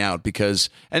starting out, because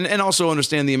and also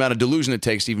understand the amount of delusion it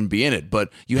takes to even be in it. But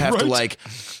you have to like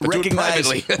do it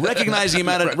privately. recognize the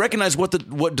amount of recognize what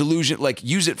delusion, like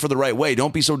use it for the right way.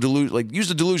 Don't be so use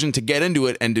the delusion to get into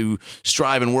it and to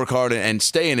strive and work hard and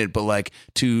stay in it. But like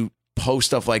to post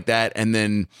stuff like that and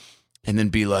then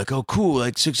be like, oh cool,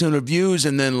 like 600 views,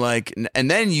 and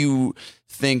then you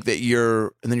think that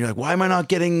you're like, why am I not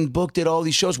getting booked at all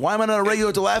these shows? Why am I not a regular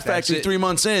at the Laugh Factory it. 3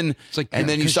 months in? It's like, and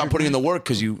then you stop putting in the work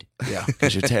because you're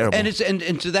terrible. And it's and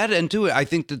to that end too, I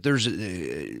think that there's,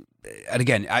 and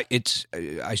again, I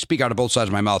speak out of both sides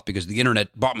of my mouth because the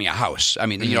internet bought me a house. I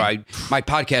mean, my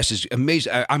podcast is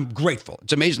amazing. I'm grateful.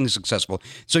 It's amazingly successful.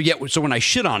 So when I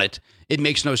shit on it, it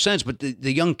makes no sense. But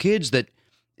the young kids that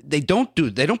they don't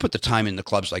put the time in the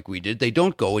clubs like we did. They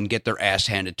don't go and get their ass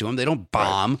handed to them. They don't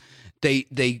bomb. Right.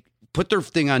 They put their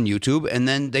thing on YouTube and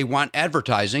then they want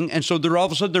advertising, and so they're all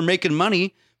of a sudden they're making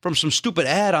money from some stupid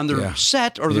ad on their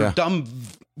set or their dumb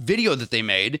video that they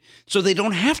made, so they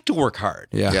don't have to work hard.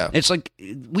 Yeah. It's like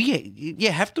we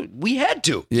had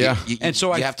to. Yeah. And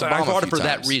so I have to I bomb a fought it few for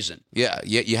that times. reason. Yeah,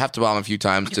 you have to bomb a few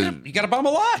times to. You got to bomb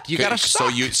a lot. You got to so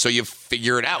suck. you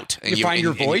figure it out. And You find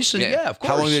your voice, and of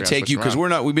course. How long did it take you? Because we've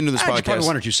been doing this Probably podcast.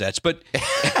 1 or 2 sets, but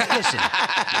listen,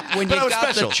 when you I was got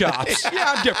special. the chops,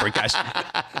 I'm different, guys.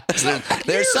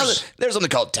 there's something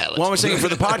called talent. Well, I was saying for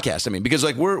the podcast. I mean, because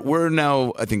like we're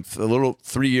now, I think a little over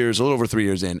 3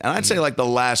 years in, and I'd say like the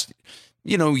last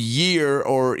year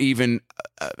or even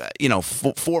 4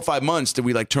 or 5 months did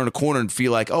we like turn a corner and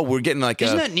feel like, oh, we're getting like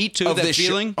Isn't that neat, too, of that this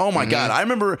feeling? Oh my god, I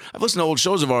remember I've listened to old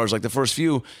shows of ours, like the first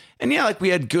few, and like we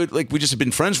had good, like we just had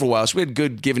been friends for a while, so we had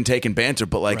good give and take and banter,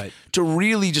 but like Right. to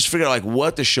really just figure out like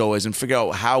what the show is and figure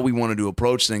out how we wanted to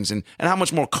approach things and how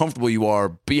much more comfortable you are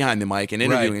behind the mic and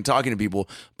interviewing Right. and talking to people.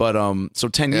 But so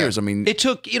 10 years, I mean, It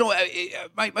took,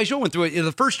 my show went through it.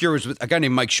 The first year was with a guy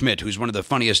named Mike Schmidt, who's one of the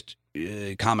funniest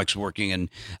comics working and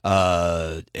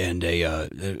one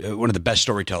of the best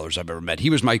storytellers I've ever met.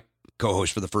 He was my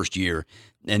co-host for the first year,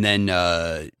 and then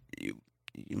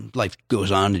life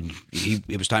goes on, and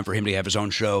it was time for him to have his own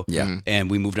show. Yeah. And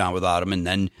we moved on without him, and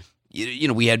then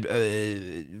we had.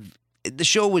 The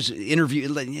show was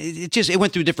interview. It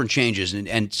went through different changes,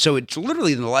 and so it's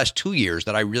literally in the last 2 years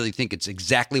that I really think it's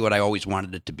exactly what I always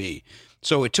wanted it to be.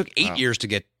 So it took 8 years to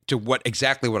get to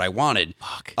exactly what I wanted.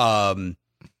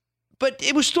 but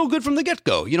it was still good from the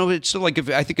get-go. You know, it's still like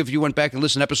I think if you went back and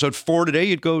listened to episode 4 today,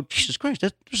 you'd go, Jesus Christ,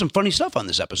 there's some funny stuff on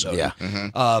this episode. Yeah.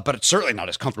 But it's certainly not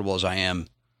as comfortable as I am,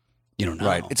 now.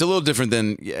 Right. It's a little different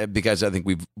than because I think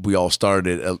we all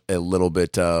started a little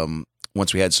bit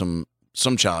once we had some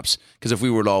chops. Because if we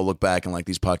were to all look back and like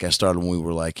these podcasts started when we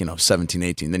were like 17,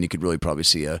 18, then you could really probably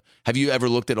see Have you ever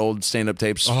looked at old stand-up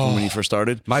tapes from when you first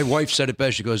started? My wife said it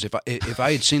best. She goes, "If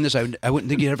I had seen this, I wouldn't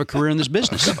think you'd have a career in this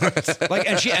business." Like,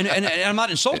 and I'm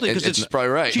not insulted because it's probably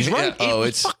right. She's right. Yeah.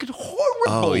 It's fucking horrible.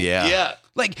 Oh yeah. Yeah.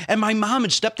 Like, and my mom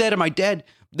and stepdad and my dad,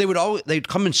 they'd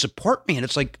come and support me, and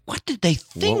it's like, what did they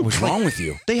think? What was wrong with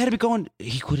you? They had to be going,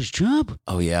 he quit his job.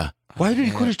 Oh yeah. Why did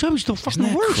he quit his job? He's the fucking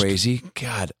Isn't that worst. crazy?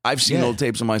 God, I've seen old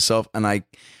tapes of myself, and I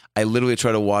literally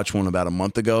tried to watch one about a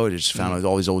month ago. I just found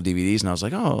all these old DVDs, and I was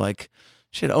like, oh, like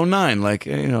shit, 09, like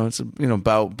it's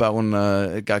about when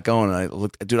it got going. And I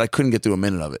looked, dude, I couldn't get through a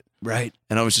minute of it. Right.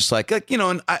 And I was just like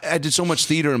and I did so much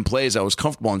theater and plays. I was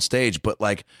comfortable on stage, but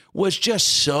like was just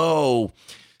so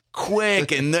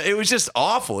quick, and it was just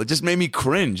awful. It just made me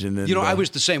cringe. And then, I was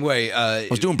the same way. I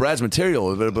was doing Brad's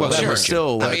material, but sure.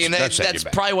 still. I mean, that's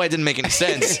probably why it didn't make any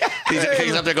sense.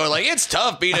 He's up there going like, it's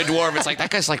tough being a dwarf. It's like, that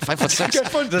guy's like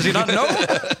 5'6". Does he not know?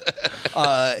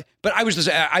 But I was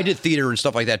I did theater and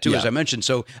stuff like that too, as I mentioned.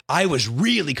 So I was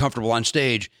really comfortable on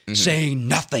stage saying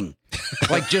nothing,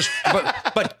 like just,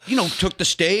 but took the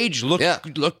stage,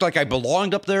 looked like I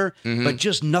belonged up there, but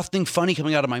just nothing funny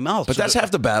coming out of my mouth. But that's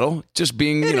half the battle. Just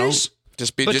being,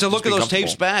 Just be, But just, to look just at be those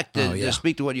tapes comfortable. back, to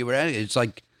speak to what you were at, it's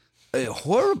like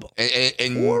horrible.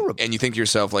 Horrible. And you think to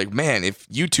yourself, like, man, if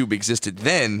YouTube existed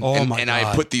then, my and God.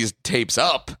 I put these tapes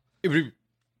up,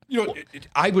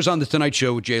 I was on the Tonight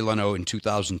Show with Jay Leno in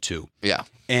 2002. yeah,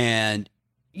 And,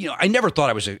 I never thought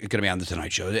I was going to be on the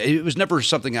Tonight Show. It was never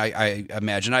something I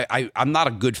imagined. I'm not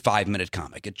a good 5-minute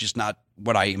comic. It's just not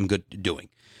what I am good at doing.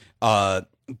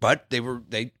 But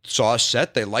they saw a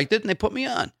set, they liked it, and they put me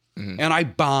on. And I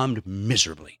bombed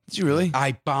miserably. Did you really?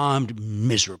 I bombed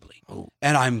miserably.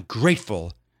 And I'm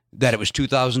grateful that it was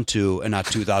 2002 and not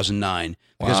 2009.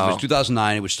 Because if it was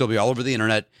 2009, it would still be all over the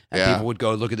internet, and people would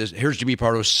go, look at this. Here's Jimmy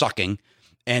Pardo sucking.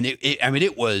 And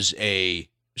it was a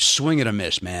swing and a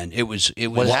miss, man. It was.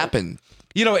 what happened?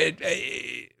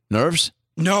 Nerves?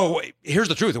 No, here's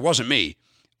the truth. It wasn't me.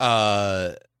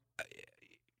 The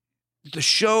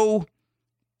show.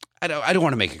 I don't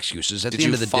want to make excuses. At Did the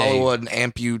end you of the follow day,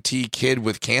 an amputee kid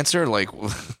with cancer? Like,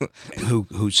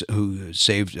 who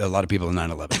saved a lot of people in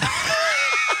 9/11.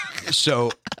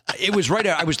 So it was right.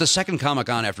 I was the second comic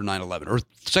on after 9/11, or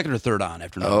second or third on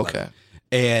after 9/11. okay.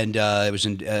 And it was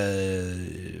in,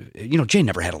 Jay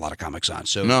never had a lot of comics on.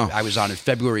 So I was on in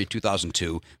February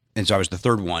 2002. And so I was the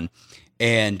third one.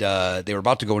 And they were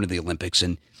about to go into the Olympics.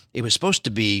 And it was supposed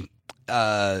to be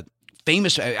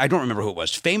famous. I don't remember who it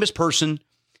was. Famous person,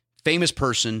 and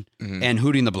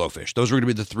Hootie and the Blowfish. Those were going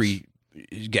to be the three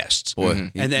guests.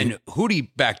 Boy. And then Hootie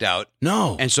backed out.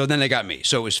 No. And so then they got me.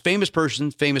 So it was famous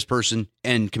person,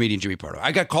 and comedian Jimmy Pardo.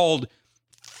 I got called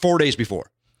 4 days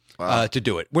before. To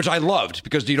do it, which I loved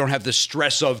because you don't have the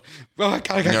stress of, I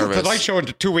gotta go to the Tonight Show in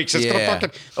 2 weeks. It's gonna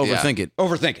fucking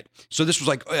overthink it. So this was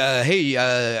like, hey,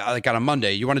 like on a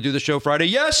Monday, you want to do the show Friday?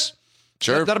 Yes,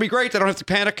 Sure. that'll be great. I don't have to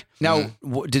panic. Now,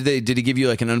 did he give you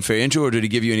like an unfair intro, or did he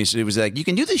give you any? It was like, you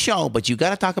can do the show, but you got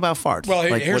to talk about farts. Well,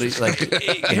 like,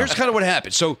 here's kind of what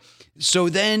happened. So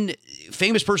then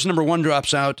famous person number 1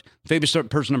 drops out, famous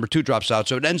person number 2 drops out.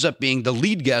 So it ends up being the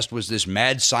lead guest was this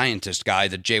mad scientist guy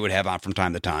that Jay would have on from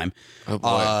time to time. Oh,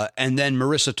 boy. And then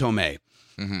Marissa Tomei.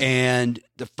 And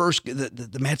the first,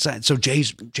 the mad scientist, so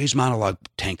Jay's monologue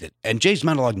tanked it. And Jay's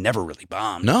monologue never really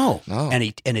bombed. No. And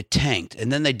it tanked.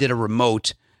 And then they did a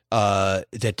remote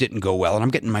that didn't go well. And I'm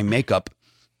getting my makeup.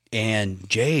 And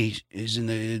Jay is in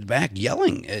the back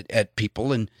yelling at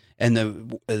people. And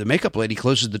the makeup lady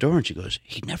closes the door and she goes,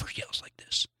 he never yells like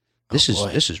this. This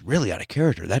is really out of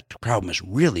character. That crowd must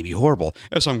really be horrible.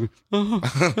 As I'm,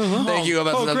 Thank you. I'm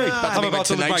about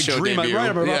to live my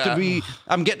dream.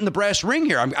 I'm getting the brass ring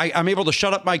here. I'm able to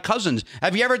shut up my cousins.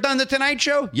 Have you ever done the Tonight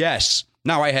Show? Yes.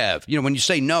 Now I have. When you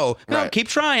say no, keep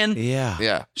trying. Yeah.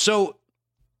 Yeah. So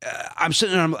I'm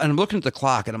sitting and I'm looking at the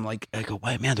clock and I go,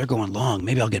 wait, man, they're going long.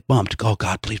 Maybe I'll get bumped. Oh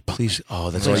God, please. Oh,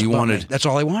 that's all you wanted. That's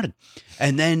all I wanted.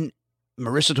 And then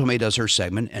Marissa Tomei does her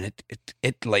segment, and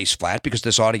it lays flat because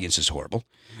this audience is horrible.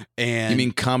 And You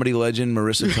mean comedy legend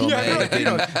Marissa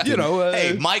Tomei?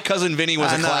 Hey, my cousin Vinny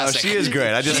was a classic. She is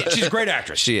great. she's a great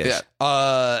actress. She is.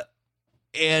 Yeah.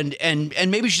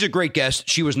 And maybe she's a great guest.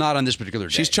 She was not on this particular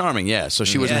day. She's charming, so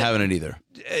she wasn't having it either.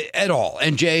 At all.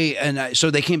 And Jay and so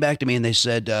they came back to me and they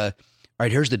said,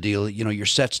 right, here's the deal. Your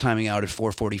set's timing out at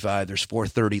 4:45. There's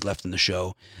 4:30 left in the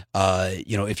show.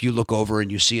 If you look over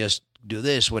and you see us do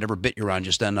this, whatever bit you're on,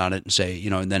 just end on it and say,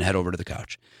 and then head over to the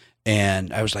couch.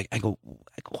 And I was like, I go,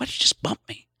 why did you just bump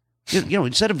me?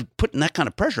 Instead of putting that kind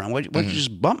of pressure on, why don't you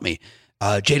just bump me?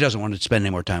 Jay doesn't want to spend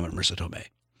any more time with Marissa Tomei.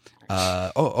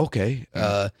 Okay.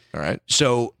 All right.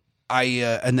 So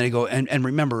and then I go, and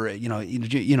remember,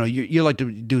 you like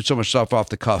to do so much stuff off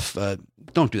the cuff.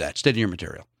 Don't do that. Stay to your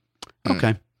material.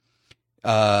 Okay.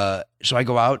 So I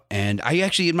go out, and I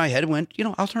actually in my head went,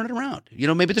 I'll turn it around.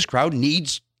 Maybe this crowd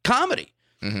needs comedy.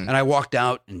 Mm-hmm. And I walked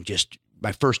out, and just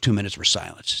my first 2 minutes were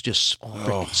silence, just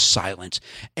freaking silence.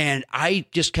 And I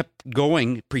just kept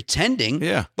going, pretending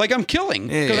like I'm killing,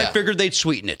 because I figured they'd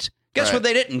sweeten it. Guess what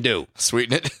they didn't do?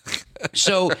 Sweeten it.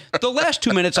 So the last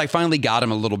 2 minutes, I finally got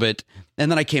him a little bit, and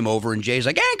then I came over, and Jay's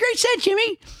like, "Hey, great set,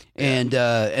 Jimmy." And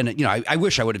I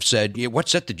wish I would have said, "What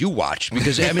set did you watch?"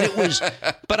 Because it was,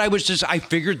 but I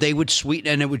figured they would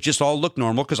sweeten, and it would just all look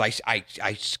normal because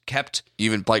I kept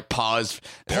Even like paused.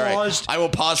 All right. I will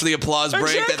pause for the applause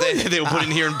break that they will put in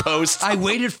here in post. I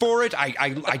waited for it.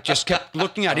 I just kept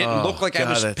looking. I didn't look like I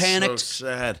was panicked. So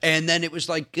sad. And then it was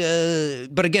like,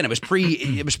 but again, it was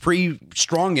pre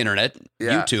strong internet,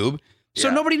 YouTube.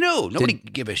 So nobody knew. Nobody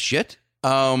gave a shit.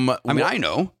 I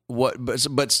know.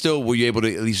 But still, were you able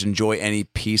to at least enjoy any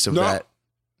piece of that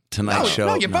Tonight Show?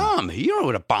 No, you bomb. You know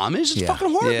what a bomb is. It's fucking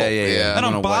horrible. Yeah. And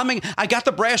I'm bombing. I got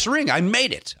the brass ring. I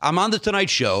made it. I'm on the Tonight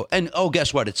Show. And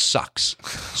guess what? It sucks.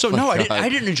 So no, I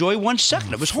didn't enjoy 1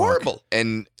 second. It was horrible.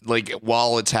 And like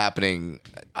while it's happening,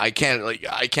 I can't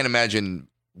imagine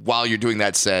while you're doing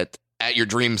that set at your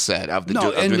dream set of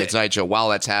doing the Tonight Show while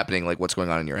that's happening, like what's going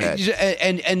on in your head.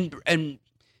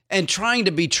 And trying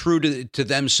to be true to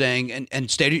them saying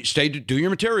and stay do your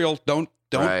material. Don't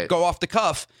go off the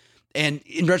cuff. And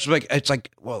in retrospect, it's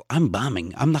like, well, I'm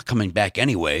bombing. I'm not coming back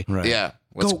anyway. Right. Yeah.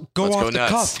 Go off the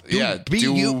cuff.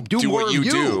 Do what you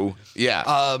do.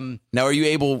 Yeah. Now, are you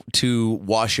able to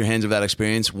wash your hands of that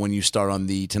experience when you start on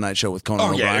the Tonight Show with Conan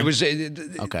O'Brien? Yeah, it was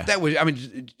okay. That was.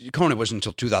 Conan wasn't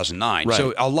until 2009, right.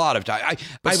 So a lot of time.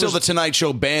 But still, the Tonight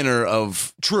Show banner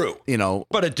of true.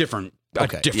 But a different.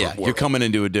 Okay. World. You're coming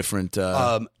into a different.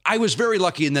 I was very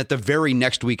lucky in that the very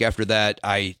next week after that,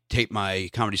 I taped my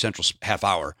Comedy Central half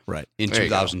hour. Right. In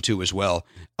 2002 as well.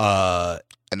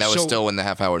 And that was still when the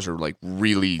half hours were like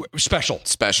really special.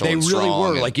 They really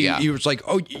strong were. Like you was like,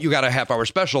 you got a half hour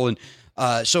special, and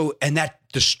and that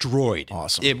destroyed.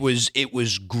 Awesome. It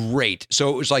was great. So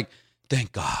it was like,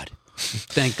 thank God.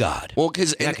 Well,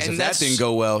 because if that didn't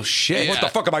go well, shit. What the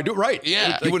fuck am I doing? Right.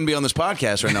 Yeah. You wouldn't be on this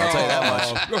podcast right now, I'll tell you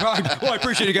that much. Well, I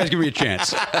appreciate you guys giving me a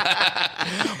chance.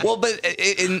 Well,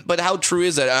 but how true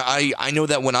is that? I know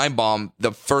that when I bomb,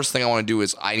 the first thing I want to do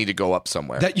is I need to go up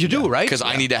somewhere. That you do, right? Because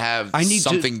I need to have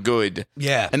something good.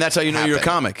 Yeah. And that's how you know you're a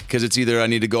comic, because it's either I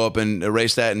need to go up and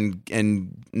erase that and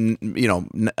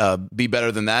be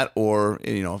better than that, or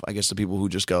I guess the people who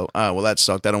just go, well, that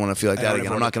sucked. I don't want to feel like that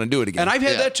again. I'm not going to do it again. And I've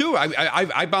had that too.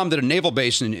 I bombed at a naval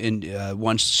base in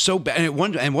once so bad,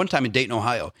 and one time in Dayton,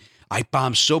 Ohio. I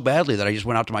bombed so badly that I just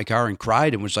went out to my car and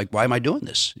cried and was like, "Why am I doing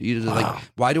this? Like,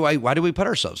 why do we put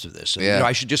ourselves through this? And,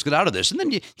 I should just get out of this." And then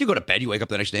you go to bed, you wake up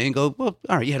the next day and go, "Well,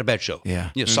 all right, you had a bad show.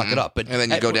 Suck it up." But and then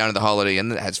you go down to the Holiday Inn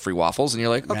that has free waffles, and you're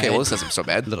like, "Okay, well, this isn't so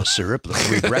bad." A little syrup, a little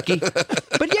free brekkie.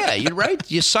 But yeah, you're right.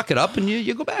 You suck it up and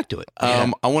you go back to it. I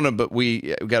want to, but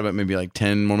we got about maybe like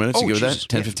 10 more minutes to give that.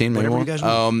 10, 15, maybe more. You guys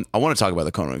want. I want to talk about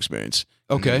the Conan experience.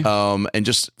 Okay. And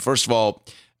just first of all,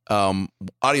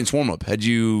 audience warm up. Had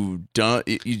you done?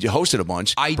 You hosted a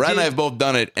bunch. Brad and I have both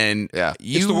done it, and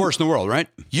it's the worst in the world, right?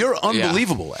 You're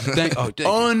unbelievable at it.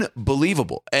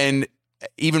 Unbelievable, and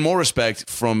even more respect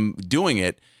from doing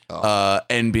it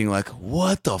and being like,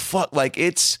 "What the fuck?" Like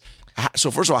it's.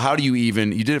 So first of all, how do you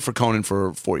even? You did it for Conan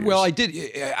for 4 years. Well, I did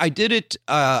it.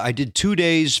 I did 2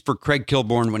 days for Craig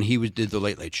Kilborn when he did the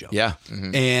Late Late Show. Yeah,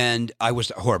 and I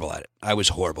was horrible at it. I was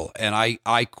horrible, and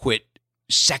I quit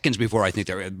seconds before they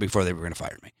were going to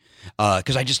fire me,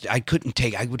 because I couldn't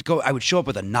take. I would show up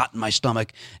with a knot in my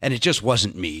stomach, and it just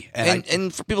wasn't me.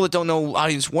 And for people that don't know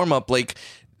audience warm up, like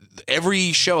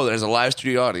every show that has a live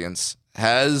studio audience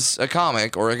has a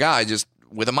comic or a guy just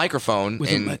with a microphone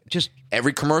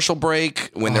every commercial break,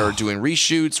 when they're doing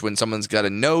reshoots, when someone's got a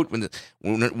note,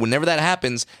 whenever that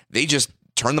happens, they just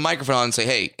turn the microphone on and say,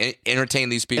 "Hey, entertain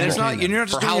these people." And you're not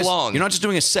just for how long? You're not just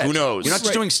doing a set. Who knows? You're not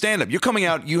just doing stand up. You're coming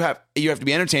out. You have to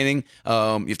be entertaining. You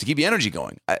have to keep the energy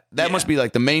going. That must be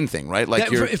like the main thing, right? Like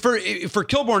for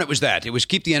Kilborn, it was that. It was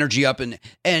keep the energy up, and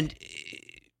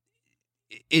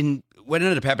in what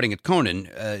ended up happening at Conan,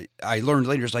 I learned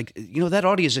later is like, that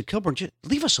audience at Kilborn, just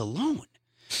leave us alone.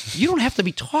 you don't have to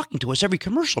be talking to us every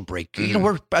commercial break. You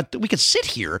know, we can sit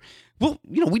here. Well,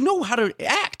 you know, we know how to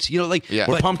act. You know, like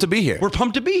We're pumped to be here. We're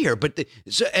pumped to be here. But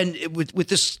with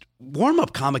this warm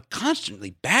up comic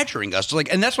constantly badgering us,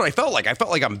 like, and that's what I felt like. I felt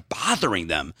like I'm bothering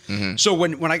them. So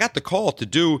when I got the call to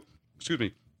do,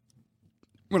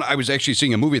 when I was actually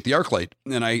seeing a movie at the ArcLight,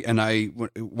 and I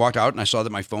walked out and I saw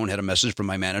that my phone had a message from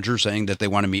my manager saying that they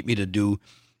want to meet me to do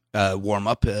warm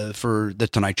up for the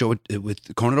Tonight Show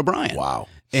with Conan O'Brien. Wow.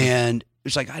 And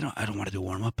it's like I don't want to do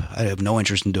warm up. I have no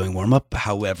interest in doing warm up.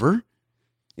 However,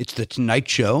 it's the Tonight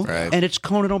Show and it's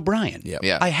Conan O'Brien.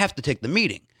 Yeah. I have to take the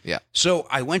meeting. Yeah. So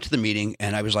I went to the meeting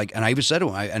and I was like, and I even said to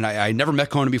him, I never met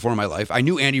Conan before in my life. I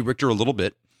knew Andy Richter a little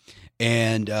bit.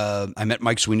 And I met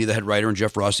Mike Sweeney, the head writer, and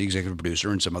Jeff Ross, the executive producer,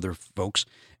 and some other folks.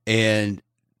 And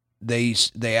they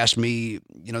asked me,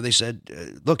 you know, they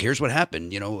said, look, here's what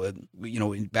happened. You know,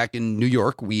 back in New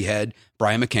York, we had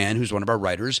Brian McCann, who's one of our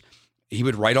writers. He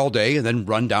would write all day and then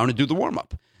run down and do the warm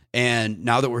up. And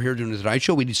now that we're here doing the Tonight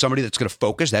Show, we need somebody that's going to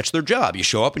focus. That's their job. You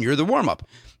show up and you're the warm up.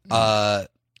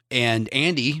 And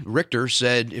Andy Richter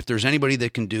said, if there's anybody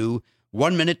that can do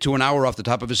 1 minute to an hour off the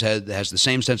top of his head that has the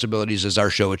same sensibilities as our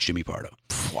show, it's Jimmy Pardo.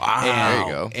 Wow. There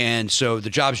you go. And so the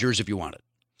job's yours if you want it.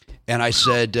 And I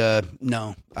said,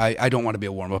 no, I don't want to be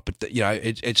a warm up, but you know,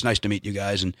 it's nice to meet you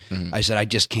guys. And I said,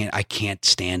 I can't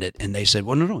stand it. And they said,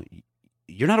 well, no,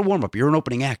 you're not a warm up. You're an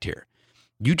opening act here.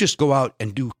 You just go out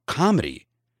and do comedy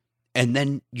and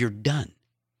then you're done.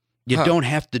 You don't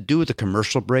have to do the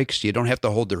commercial breaks. You don't have to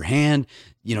hold their hand.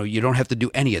 You know, you don't have to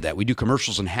do any of that. We do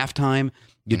commercials in halftime.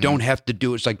 You don't have to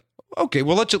do. It's like, okay,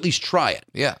 well, let's at least try it.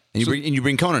 Yeah. And you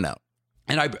bring Conan out.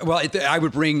 And I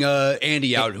would bring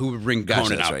Andy out, who would bring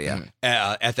Conan out right,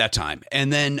 yeah. at that time.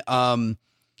 And then, so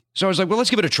I was like, well, let's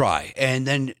give it a try. And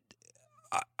then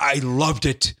I loved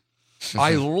it.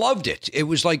 I loved it. It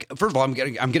was like, first of all, I'm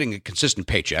getting a consistent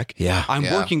paycheck. Yeah. I'm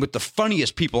working with the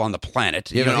funniest people on the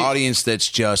planet. You have an audience that's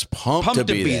just pumped to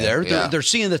be there. They're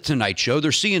seeing the Tonight Show.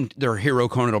 They're seeing their hero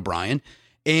Conan O'Brien,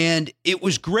 and it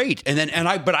was great. And then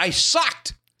but I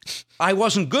sucked. I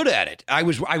wasn't good at it. I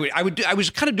was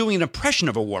kind of doing an impression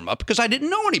of a warm up because I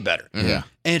didn't know any better. Yeah.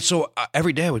 And so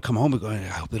every day I would come home and go, I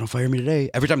hope they don't fire me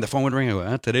today. Every time the phone would ring, I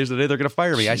go, today's the day they're going to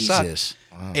fire me. Jesus. I suck.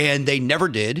 Wow. And they never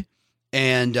did.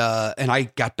 And I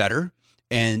got better,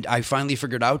 and I finally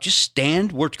figured out just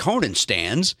stand where Conan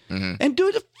stands and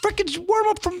do the freaking warm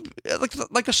up from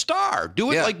like a star.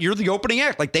 Do it like you're the opening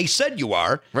act, like they said you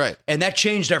are. Right. And that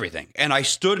changed everything. And I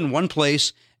stood in one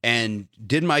place and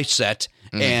did my set,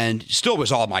 and still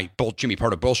was all my Jimmy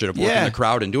Pardo bullshit of working the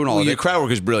crowd and doing all of your it. crowd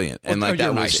work is brilliant, and like that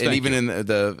you're was, nice. and Thank even you. in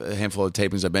the handful of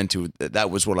tapings I've been to, that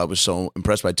was what I was so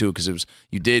impressed by too, because it was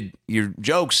you did your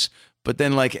jokes. But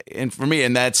then, like, and for me,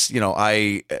 and that's, you know,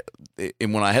 and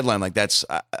when I headline, like, that's,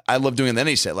 I love doing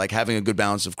any set, like having a good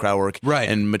balance of crowd work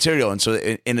and material. And so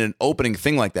in an opening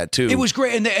thing like that, too. It was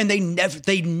great. And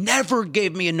they never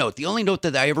gave me a note. The only note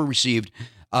that I ever received,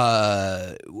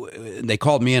 they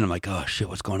called me in. I'm like, oh, shit,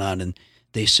 what's going on? And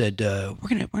they said, we're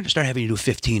gonna start having you do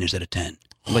 15 instead of 10.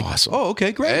 I'm like, awesome. Oh,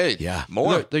 okay, great. Hey, Yeah.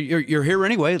 more. You're here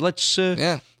anyway. Let's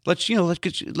let you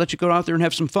go out there and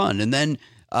have some fun. And then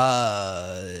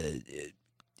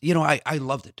you know, I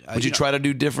loved it. Would you try to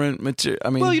do different material? I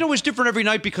mean, Well, you know, it was different every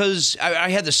night because I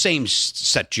had the same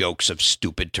set jokes of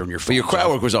stupid turn your phone. but your crowd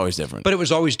work was always different. But it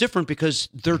was always different because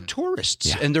they're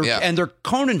tourists and they're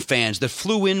Conan fans that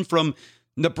flew in from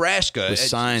Nebraska with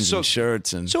signs and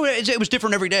shirts and so it was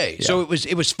different every day. Yeah. So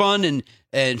it was fun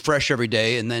and fresh every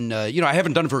day. And then you know, I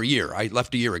haven't done it for a year. I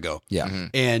left a year ago. Yeah.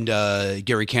 And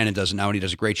Gary Cannon does it now, and he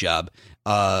does a great job.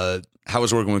 How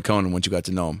was working with Conan once you got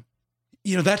to know him?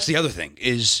 You know, that's the other thing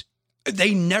is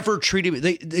they never treated me.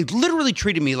 They literally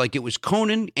treated me like it was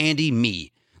Conan, Andy,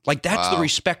 me. Like that's the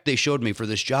respect they showed me for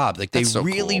this job. Like they so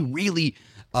really, cool. really.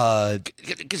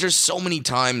 Because there's so many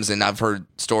times, and I've heard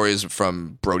stories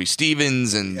from Brody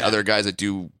Stevens and other guys that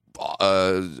do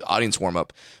audience warm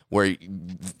up where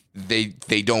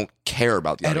they don't care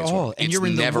about the At audience all, warm-up. and It's you're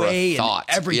in the never way, a thought.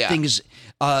 and everything's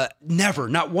never,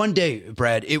 not one day,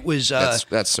 Brad. It was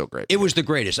That's so great. it was the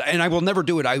greatest, and I will never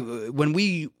do it. When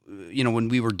we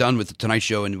were done with the Tonight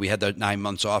Show and we had the 9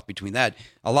 months off between that,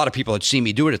 a lot of people had seen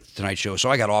me do it at the Tonight Show.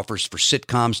 So I got offers for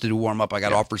sitcoms to do warm up. I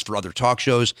got offers for other talk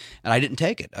shows, and I didn't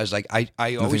take it. I was like, I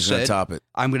always gonna said, top it.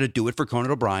 I'm going to do it for Conan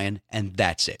O'Brien, and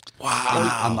that's it. Wow.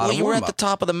 I'm not well, a you were at warm-up. the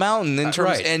top of the mountain in terms,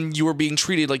 right. and you were being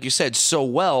treated like you said so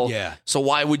well. Yeah. So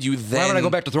why would you then? Why would I go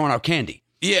back to throwing out candy?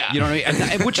 Yeah. You know what I mean?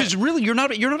 And which is really, you're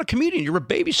not a comedian. You're a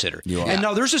babysitter. You are. And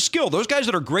now there's a skill. Those guys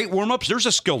that are great warm-ups, there's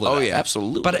a skill to that. Oh yeah,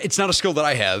 absolutely. But it's not a skill that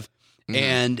I have,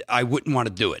 and I wouldn't want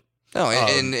to do it. No,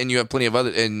 and you have plenty of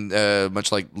other, and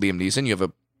much like Liam Neeson, you have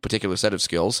a particular set of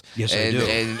skills. Yes, I and, do.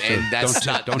 And that's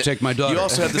Don't take my daughter. You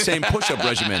also have the same push-up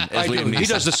regimen as Liam Neeson. He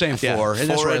does the same four. And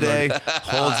that's 4 what a I learned. day,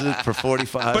 holds it for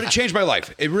 45. But it changed my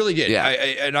life. It really did.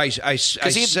 Yeah.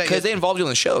 Because they involved you in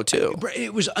the show too.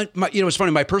 It was, it's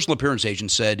funny. My personal appearance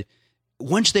agent said,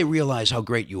 once they realize how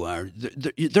great you are,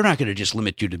 they're not going to just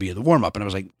limit you to be the warm up. And I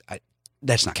was like,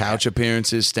 that's not couch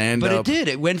appearances, stand But up. it did.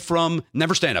 It went from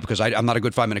never stand up because I'm not a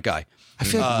good 5-minute guy. I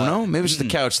feel like, no, maybe it's the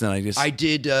couch then. I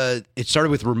did. It started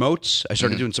with remotes. I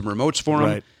started doing some remotes for him,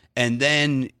 Right. and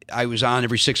then I was on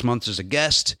every 6 months as a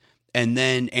guest. And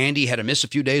then Andy had to miss a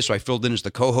few days, so I filled in as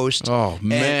the co-host. Oh,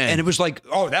 man. And it was like,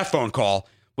 that phone call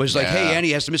was like, hey,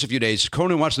 Andy has to miss a few days.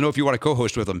 Conan wants to know if you want to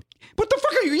co-host with him. What the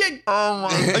fuck are you?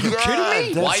 Are you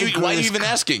kidding me? Why are you even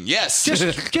asking? Yes.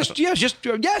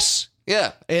 Yes.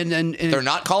 Yeah. And They're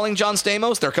not calling John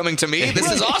Stamos. They're coming to me.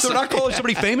 This is awesome. They're not calling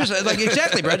somebody famous. Like,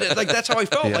 exactly, Brad. Like, that's how I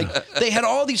felt. Like, they had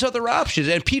all these other options.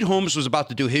 And Pete Holmes was about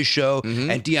to do his show,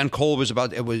 and Dion Cole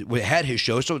had his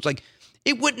show. So it's like,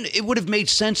 it would have made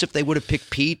sense if they would have picked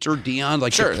Pete or Dion.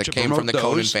 Like, Sure, to that came from the promote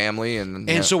Conan those. family.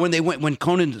 And So when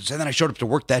Conan, so then I showed up to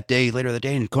work that day, later that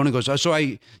day, and Conan goes,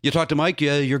 you talked to Mike,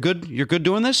 you're good? You're good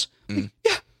doing this? Yeah,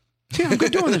 I'm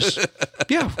good doing this.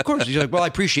 Yeah, of course. He's like, well, I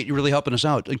appreciate you really helping us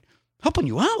out. Like, helping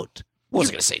you out? I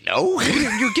wasn't going to say no.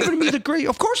 You're giving me the great,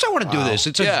 of course I want to do this.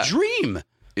 It's a dream.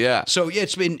 Yeah. So yeah,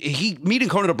 it's been meeting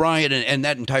Conan O'Brien and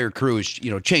that entire crew has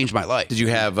changed my life. Did you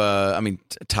have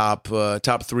top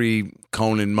 3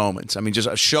 Conan moments? I mean,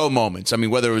 just show moments. I mean,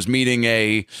 whether it was meeting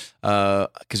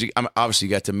because obviously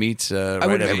you got to meet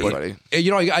everybody.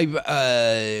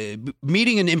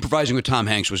 Meeting and improvising with Tom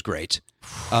Hanks was great.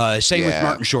 Same with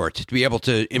Martin Short, to be able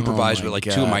to improvise with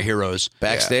two of my heroes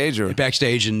backstage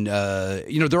and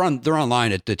they're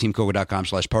online at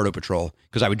teamcoco.com/Pardo Patrol,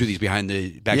 because I would do these behind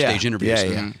the backstage interviews.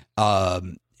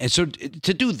 And so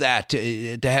to do that,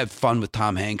 to have fun with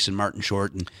Tom Hanks and Martin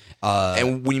Short,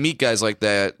 and when you meet guys like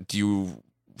that, do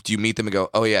you meet them and go,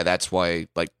 oh yeah, that's why,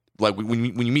 like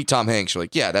when you meet Tom Hanks, you're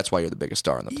like, yeah, that's why you're the biggest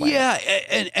star on the planet. Yeah,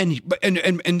 and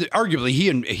arguably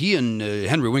he and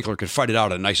Henry Winkler could fight it out,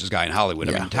 the nicest guy in Hollywood.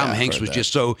 I mean, Tom Hanks was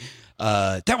just so.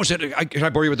 That was it. Can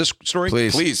I bore you with this story?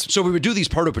 Please. So we would do these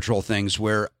Pardo Patrol things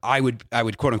where I would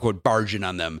quote unquote barge in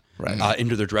on them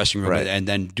into their dressing room and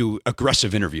then do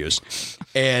aggressive interviews,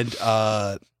 and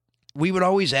we would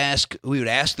ask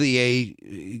the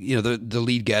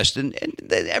lead guest, and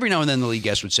every now and then the lead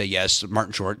guest would say yes,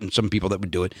 Martin Short, and some people that would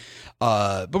do it,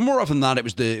 but more often than not it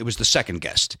was the second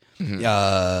guest, who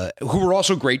were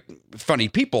also great, funny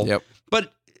people. Yep.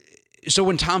 But so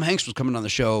when Tom Hanks was coming on the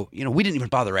show, we didn't even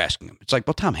bother asking him. It's like,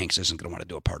 well, Tom Hanks isn't going to want to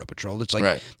do a Pardo Patrol. It's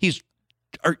like he's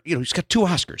got 2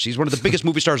 Oscars. He's one of the biggest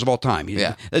movie stars of all time.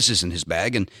 This isn't his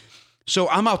bag. And so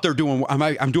I'm out there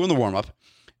I'm doing the warm up,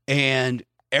 and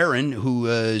Aaron, who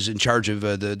is in charge of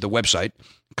the website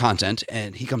content,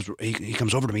 and he comes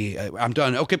over to me. I'm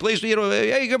done. Okay, please,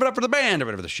 hey, give it up for the band or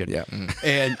whatever the shit. Yeah.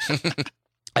 And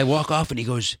I walk off, and he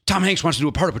goes, Tom Hanks wants to do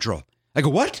a Pardo Patrol. I go,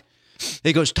 what?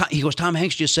 He goes, Tom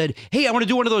Hanks just said, hey, I want to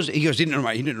do one of those. He goes, he didn't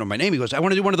know my name. He goes, I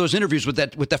want to do one of those interviews with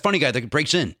that funny guy that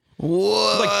breaks in.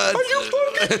 What? Like, are you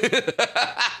fucking?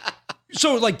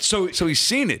 So he's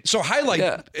seen it. So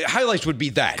highlights would be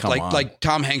that. Come on. Like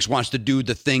Tom Hanks wants to do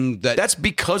the thing that's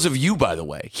because of you, by the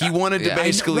way. He wanted to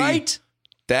basically right.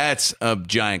 That's a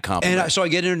giant compliment. And so I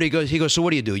get in and he goes, so what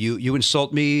do you do? You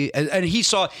insult me? And he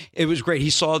saw, it was great. He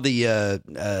saw the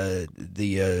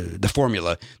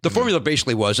formula. The formula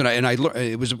basically was,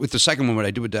 it was with the second one when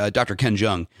I did with Dr. Ken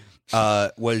Jeong,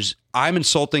 was I'm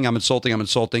insulting.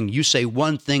 You say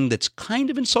one thing that's kind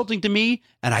of insulting to me,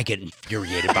 and I get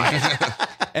infuriated by it.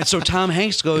 And so Tom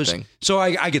Hanks goes, so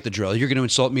I get the drill. You're going to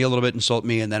insult me a little bit,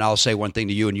 and then I'll say one thing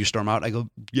to you, and you storm out. I go,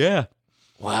 yeah.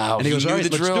 Wow. And he goes, all right,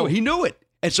 let's do it. He knew it.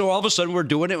 And so all of a sudden we're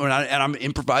doing it, and I'm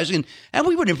improvising, and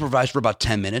we would improvise for about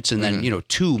 10 minutes, and then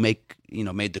 2 made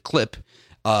the clip.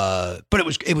 But it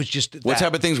was just what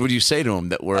type of things would you say to him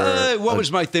that were? What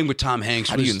was my thing with Tom Hanks?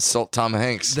 How do you insult Tom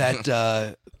Hanks?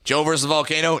 That Joe versus the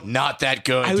volcano, not that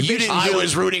good. I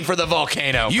was rooting for the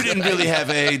volcano. You didn't really have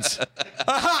AIDS.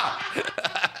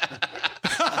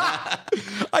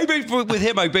 With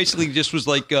him, I basically just was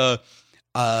like.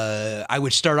 I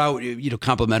would start out,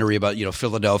 complimentary about,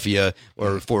 Philadelphia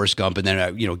or Forrest Gump, and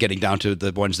then, getting down to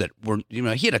the ones that weren't,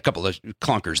 he had a couple of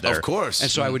clunkers there. Of course. And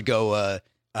so I would go,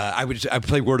 I would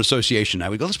play word association. I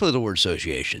would go, let's play the word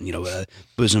association,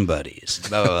 bosom buddies,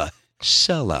 blah, blah, blah.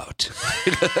 Sellout,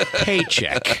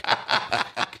 paycheck,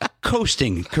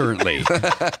 coasting currely.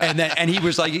 And he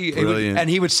was like, and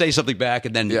he would say something back,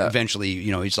 and then eventually,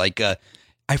 he's like,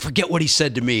 I forget what he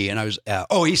said to me. And I was,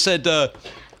 he said,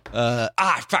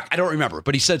 Fuck, I don't remember.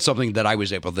 But he said something that I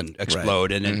was able to then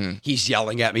explode, and then he's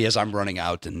yelling at me as I'm running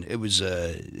out, and it was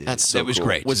it was cool.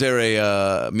 great. Was there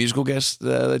a musical guest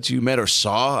that you met or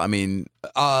saw? I mean,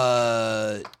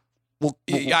 I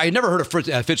had never heard of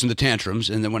Fitz and the Tantrums,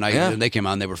 and then when they came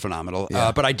on, they were phenomenal.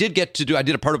 But I did I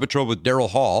did a Pardo Patrol with Daryl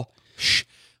Hall.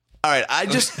 all right. I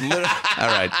just all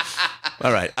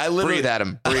right. I literally Breathe,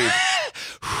 Adam. Breathe.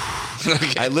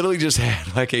 I literally just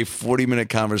had like a 40-minute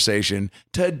conversation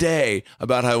today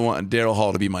about how I want Daryl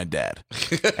Hall to be my dad.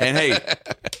 And hey,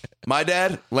 my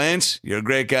dad, Lance, you're a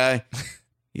great guy.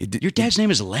 Your dad's name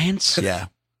is Lance? Yeah.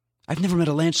 I've never met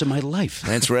a Lance in my life.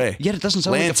 Lance Ray. Yet it doesn't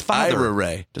sound Lance like a father. Ira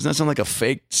Ray. Doesn't that sound like a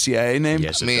fake CIA name?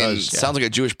 Yes, I mean, sounds like a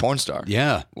Jewish porn star.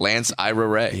 Yeah. Lance Ira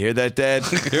Ray. You hear that, Dad?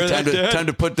 Time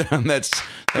to put down that.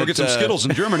 Go get some Skittles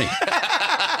in Germany.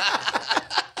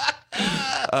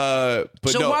 But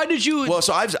So no. why did you- Well,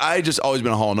 so I just always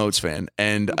been a Hall & Oates fan,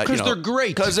 and Because they're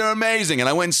great. Because they're amazing, and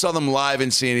I went and saw them live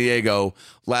in San Diego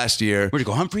last year. Where'd you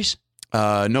go, Humphreys?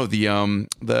 No, the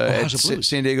House of Blues.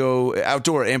 San Diego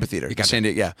Outdoor Amphitheater. San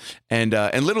Diego, yeah, and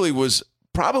literally was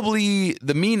probably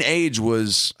the mean age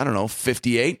was, I don't know,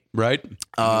 58. Right.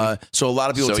 So a lot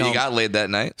of people. So you got laid that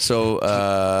night? So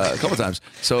a couple times.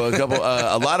 So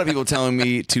a lot of people telling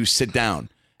me to sit down.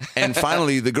 And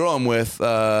finally, the girl I'm with,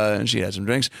 and she had some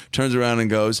drinks, turns around and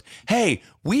goes, "Hey,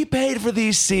 we paid for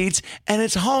these seats, and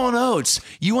it's Hall & Oates.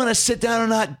 You want to sit down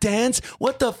and not dance?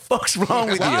 What the fuck's wrong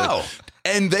with Wow. you?"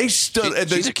 And they stood.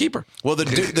 She's a keeper. Well, the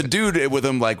dude with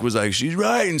him was like, "She's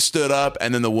right," and stood up.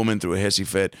 And then the woman threw a hissy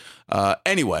fit.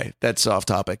 Anyway, that's off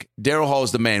topic. Daryl Hall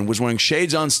is the man. Was wearing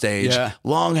shades on stage,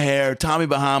 long hair, Tommy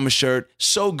Bahama shirt.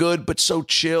 So good, but so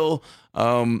chill.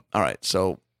 All right,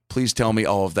 so. Please tell me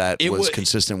all of that was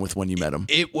consistent with when you met him.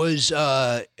 It was.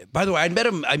 By the way, I met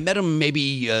him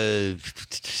maybe a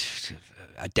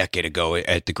decade ago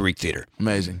at the Greek Theater.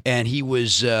 Amazing. And he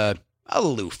was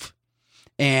aloof.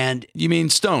 And You mean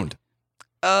stoned?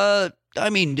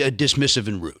 dismissive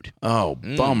and rude. Oh,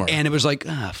 bummer. And it was like,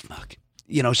 fuck.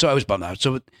 So I was bummed out.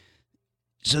 So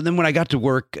then when I got to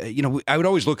work, I would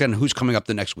always look on who's coming up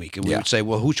the next week. And we would say,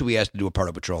 well, who should we ask to do a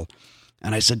Pardo Patrol?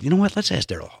 And I said, you know what? Let's ask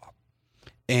Daryl Hall.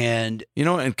 And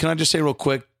and can I just say real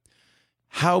quick,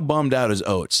 how bummed out is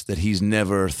Oates that he's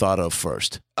never thought of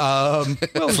first?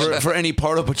 For any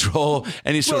Pardo Patrol,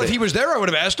 any sort well, of... if he was there, I would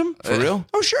have asked him. For real?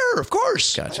 Oh, sure, of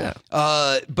course. Gotcha.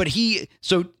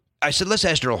 So I said, let's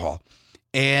ask Daryl Hall.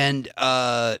 And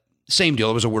same deal.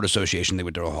 It was a word association thing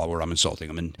with Daryl Hall where I'm insulting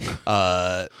him. And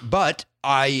but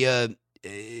I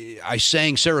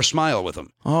sang Sarah Smile with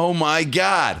him. Oh, my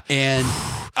God. And...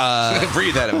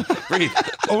 Breathe at him. Breathe.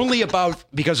 Only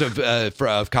because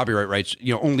of copyright rights,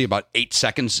 only about 8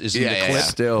 seconds is in the clip. Yeah.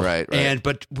 Still. Right.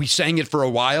 But we sang it for a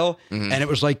while, and it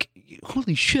was like,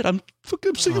 holy shit, I'm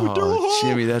singing with Daryl Hall.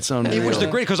 Jimmy, that's unreal. It was the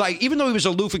great, because even though he was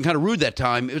aloof and kind of rude that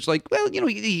time, it was like, well,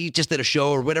 he just did a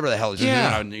show or whatever the hell.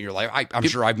 In your life. I'm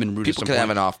sure I've been rude at some People can point. have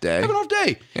an off day. Have an off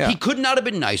day. Yeah. He could not have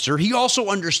been nicer. He also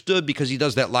understood, because he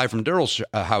does that live from Daryl's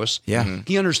house. Yeah.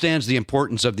 He understands the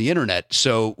importance of the internet.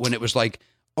 So when it was like,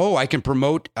 oh, I can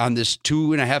promote on this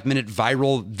 2.5 minute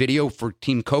viral video for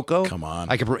Team Coco. Come on.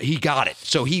 He got it.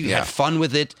 So he had fun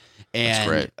with it. And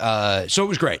great. So it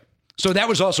was great. So that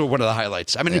was also one of the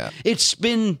highlights. I mean, it's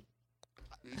been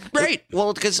great.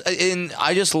 Well, because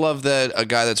I just love that a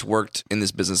guy that's worked in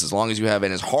this business as long as you have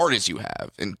and as hard as you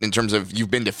have, in terms of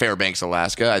you've been to Fairbanks,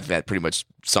 Alaska. I think that pretty much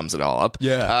sums it all up.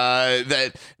 Yeah.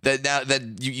 That now that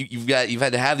you've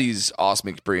had to have these awesome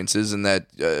experiences, and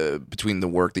that between the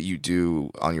work that you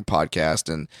do on your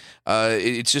podcast, and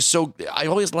it's just so. I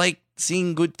always like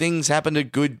seeing good things happen to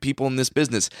good people in this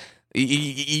business.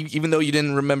 Even though you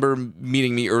didn't remember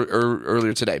meeting me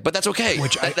earlier today, but that's okay.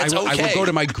 That's okay. I would go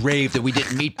to my grave that we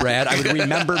didn't meet, Brad. I would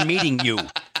remember meeting you.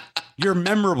 You're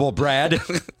memorable, Brad.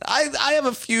 I have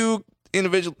a few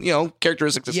individual,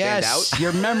 characteristics that stand out.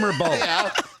 You're memorable.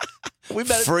 Yeah. We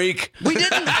met. Freak. We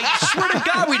didn't. I swear to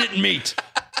God, we didn't meet.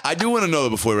 I do want to know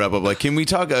before we wrap up, can we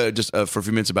talk just for a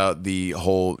few minutes about the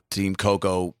whole Team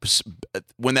Coco,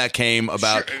 when that came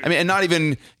about? Sure. I mean, and not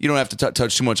even, you don't have to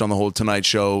touch too much on the whole Tonight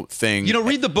Show thing.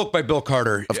 Read the book by Bill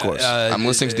Carter. Of course. I'm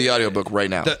listening to the audiobook right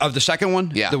now. Of the second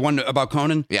one? Yeah. The one about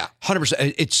Conan? Yeah.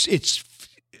 100%. It's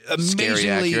amazingly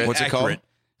accurate. What's it called?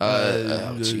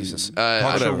 Jesus.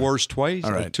 Partial Wars Twice?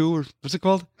 All right. Or two? Or what's it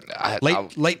called?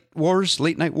 Late Wars?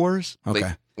 Late Night Wars?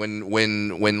 Okay.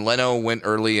 When Leno went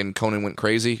early and Conan went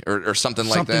crazy, or something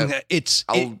like that.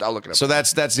 I'll look it up. So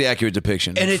that's the accurate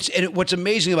depiction. And what's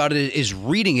amazing about it is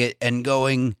reading it and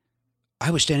going,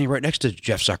 I was standing right next to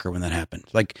Jeff Zucker when that happened.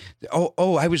 Like,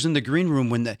 I was in the green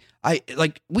room when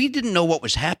we didn't know what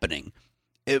was happening.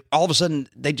 all of a sudden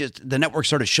the network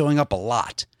started showing up a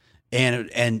lot,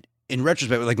 and in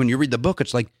retrospect, like when you read the book,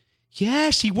 it's like,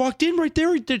 yes, he walked in right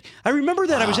there. He did. I remember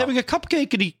that. I was having a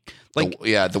cupcake, and he like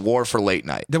the war for late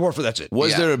night. the war for that's it.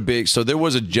 Was there a big? So there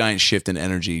was a giant shift in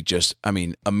energy. Just, I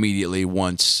mean, immediately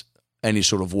once any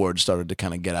sort of word started to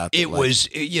kind of get out there. It was,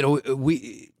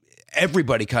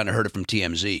 everybody kind of heard it from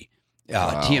TMZ.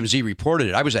 TMZ reported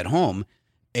it. I was at home,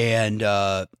 and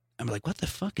I'm like, what the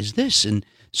fuck is this? And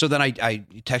so then I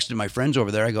texted my friends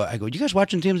over there. I go, you guys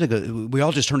watching TMZ? I go, we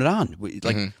all just turned it on.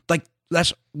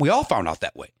 We all found out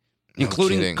that way,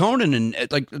 including kidding. Conan. And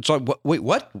it's like, wait,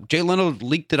 what? Jay Leno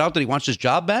leaked it out that he wants his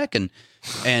job back, and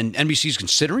NBC's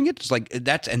considering it. It's like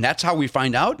that's how we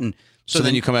find out. And so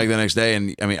then you come back the next day,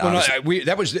 and I mean,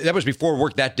 that was before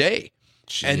work that day.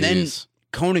 Jeez. And then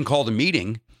Conan called a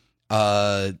meeting,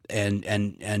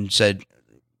 and said,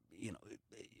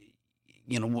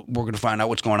 we're going to find out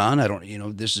what's going on. I don't,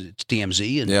 it's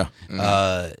TMZ, and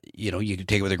you can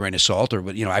take it with a grain of salt, or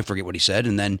I forget what he said,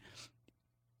 and then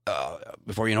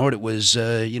before you know it, it was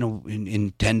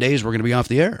in 10 days we're going to be off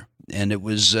the air, and it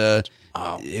was it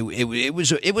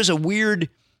was a weird.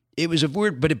 It was a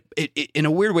weird, but it in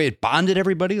a weird way, it bonded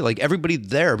everybody, like everybody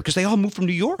there, because they all moved from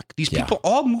New York. These people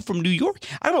all moved from New York.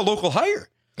 I'm a local hire.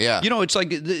 Yeah. It's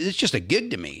like, it's just a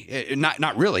gig to me.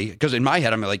 Not really, because in my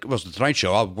head, I'm like, well, it's the Tonight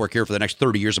Show. I'll work here for the next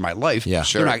 30 years of my life. Yeah,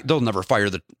 sure. They'll never fire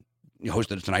the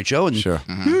host of the Tonight Show. And sure.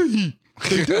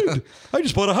 They did. I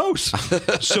just bought a house.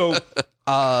 So,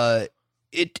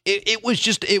 it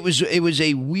was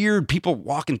a weird, people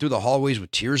walking through the hallways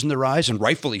with tears in their eyes, and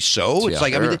rightfully so. It's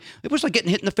like, I mean, it was like getting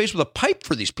hit in the face with a pipe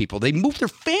for these people. They moved their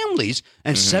families,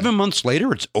 and 7 months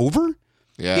later, it's over.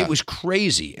 Yeah. It was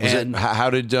crazy. How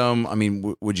did I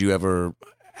mean, would you ever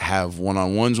have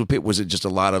one-on-ones with people? Was it just a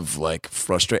lot of like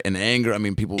frustration and anger? I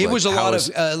mean, people. It was a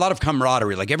lot of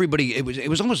camaraderie. Like everybody, it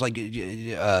was almost like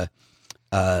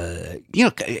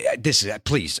this is,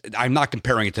 please, I'm not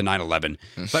comparing it to 9/11,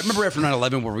 but remember after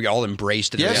 9/11 where we all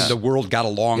embraced it, and the world got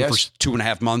along for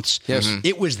 2.5 months.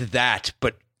 It was that,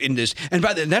 but in this, and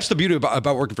that's the beauty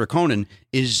about working for Conan,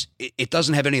 is it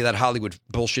doesn't have any of that Hollywood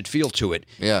bullshit feel to it.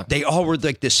 Yeah. They all were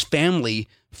like this family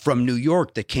from New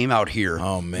York that came out here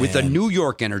with a New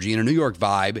York energy and a New York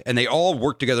vibe, and they all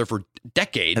worked together for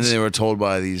decades. And then they were told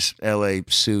by these LA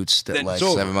suits that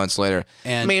 7 months later.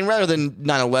 And, I mean, rather than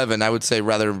 9/11, I would say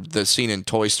rather the scene in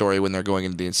Toy Story when they're going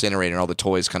into the incinerator and all the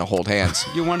toys kind of hold hands.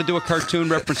 You want to do a cartoon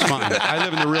reference? Fine. I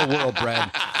live in the real world,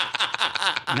 Brad.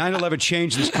 9/11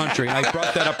 changed this country, and I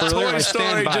brought that up earlier. Toy I stand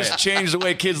Story by just it. changed the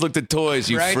way kids looked at toys.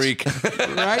 You Right? freak.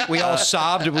 Right? We all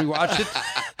sobbed and we watched it.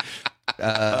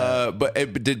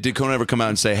 But did Conan ever come out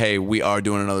and say, "Hey, we are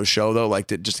doing another show," though? Like,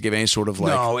 just to give any sort of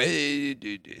like, No,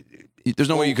 there's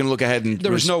no way you can look ahead and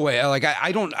there was no way. Like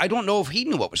I don't know if he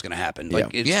knew what was going to happen.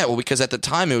 Like, Yeah, well, because at the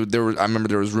time I remember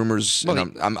there was rumors.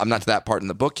 And I'm not to that part in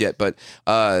the book yet, but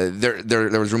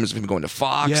there was rumors of him going to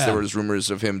Fox. Yeah. There was rumors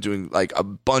of him doing like a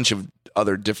bunch of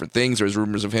other different things. There was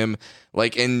rumors of him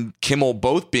like and Kimmel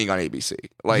both being on ABC.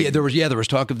 Like there was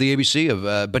talk of the ABC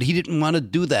but he didn't want to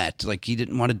do that. Like he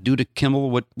didn't want to do to Kimmel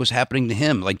what was happening to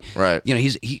him. Like right.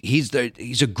 He's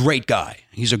a great guy.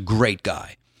 He's a great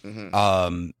guy.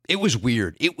 It was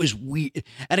weird.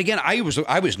 And again, I was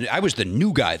the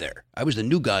new guy there. I was the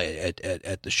new guy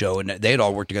at the show, and they had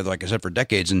all worked together, like I said, for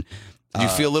decades. And did you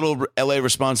feel a little LA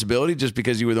responsibility just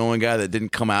because you were the only guy that didn't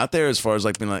come out there? As far as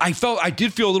like being like, I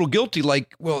did feel a little guilty.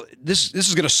 Like, well, this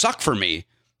is going to suck for me.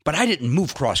 But I didn't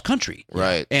move cross country.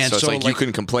 Right. And so it's like you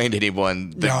couldn't complain to anyone.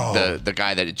 The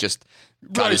guy that had just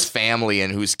got his family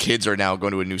and whose kids are now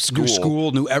going to a new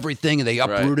school. Knew everything, and they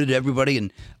uprooted everybody.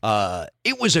 And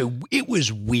it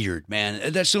was weird,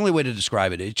 man. That's the only way to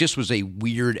describe it. It just was a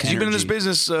weird. Because you've been in this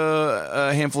business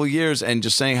a handful of years, and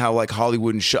just saying how like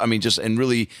Hollywood and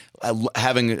really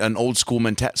having an old school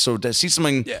mentality. So to see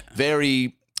something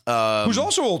very who's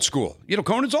also old school.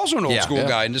 Conan's also an old school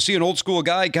guy, and to see an old school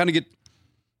guy kind of get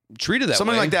treated that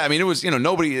something way. like that. I mean, it was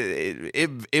nobody.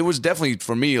 It was definitely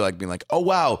for me like being like, oh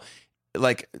wow.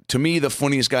 Like to me, the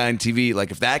funniest guy on TV.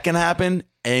 Like if that can happen,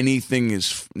 nothing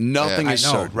is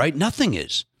certain, right? Nothing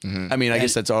is. I mean, I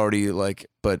guess that's already like,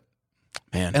 but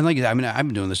man, and like I mean, I've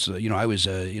been doing this. I was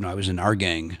in our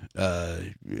gang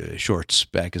shorts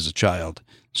back as a child.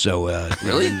 So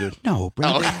really, no,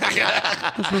 Brandon.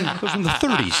 Those from the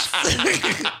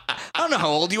 30s. I don't know how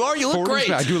old you are. You look great.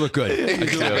 I do look good.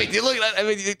 You look. I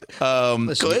mean,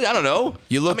 good. I don't know.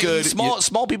 You look good.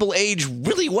 Small people age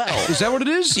really well. Is that what it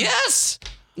is? Yes.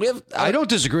 I don't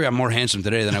disagree. I'm more handsome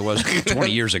today than I was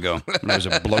 20 years ago when I was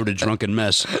a bloated, drunken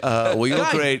mess. Well, you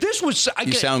look Guy, great. This was.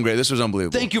 You sound great. This was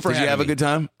unbelievable. Thank you for Did having you have me. a good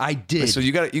time? I did. So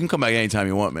you can come back anytime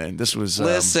you want, man. This was.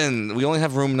 Listen, we only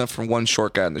have room enough for one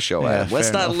short guy on the show. Yeah, Adam. Let's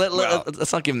fair not enough.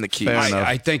 let's not give him the keys. Fair enough.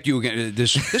 I thank you again.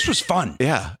 This was fun.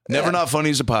 Yeah. Never Not Funny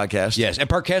is a podcast. Yes, and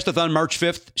Parkastathon March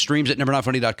 5th streams at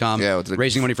nevernotfunny.com. Yeah, with the-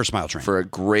 raising money for Smile Train. for a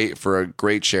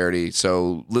great charity.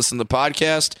 So listen to the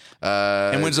podcast.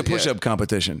 And when's the push-up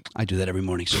competition? I do that every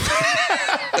morning. So.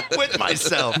 With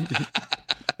myself.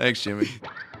 Thanks, Jimmy.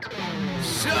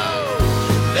 So,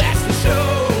 that's the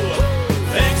show.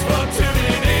 Thanks for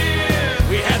tuning in.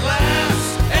 We had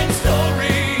laughs and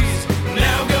stories.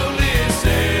 Now go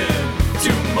listen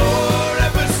to more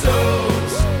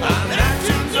episodes on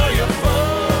iTunes or your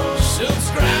phone.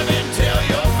 Subscribe and tell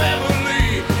your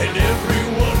family and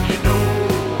everyone you know.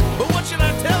 But what should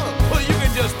I tell them? Well, you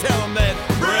can just tell them that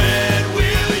Brad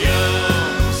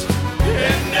Williams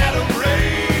and Adam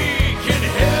Ray can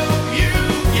help you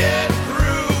get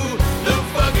through the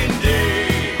fucking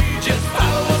day. Just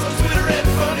follow us on Twitter at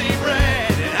Funny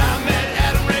Brad, and I'm at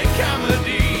Adam Ray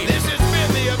Comedy. This has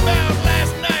been the About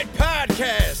Last Night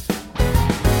podcast.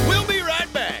 We'll be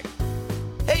right back.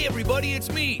 Hey everybody, it's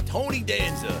me, Tony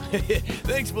Danza.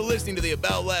 Thanks for listening to the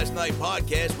About Last Night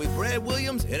podcast with Brad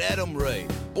Williams and Adam Ray.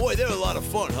 Boy, they're a lot of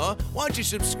fun, huh? Why don't you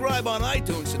subscribe on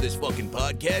iTunes to this fucking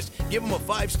podcast, give them a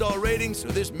 5-star rating so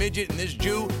this midget and this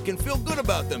Jew can feel good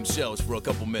about themselves for a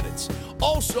couple minutes.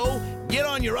 Also, get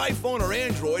on your iPhone or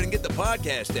Android and get the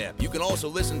podcast app. You can also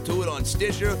listen to it on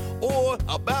Stitcher or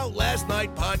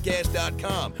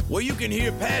aboutlastnightpodcast.com, where you can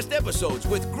hear past episodes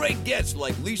with great guests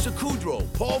like Lisa Kudrow,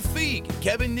 Paul Feig,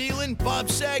 Kevin Nealon, Bob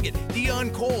Saget, Dion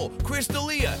Cole, Chris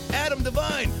D'Elia, Adam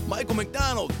Devine, Michael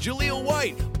McDonald, Jaleel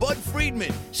White, Bud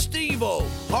Friedman, Steve-O,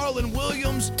 Harlan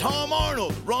Williams, Tom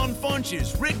Arnold, Ron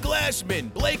Funches, Rick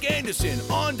Glassman, Blake Anderson,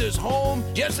 Anders Holm,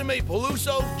 Jessime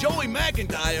Peluso, Joey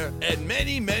McIntyre, and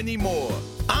many, many more.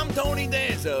 I'm Tony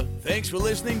Danza. Thanks for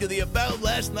listening to the About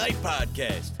Last Night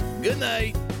podcast. Good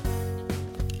night.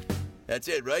 That's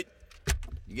it, right?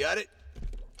 You got it?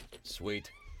 Sweet.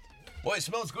 Boy, it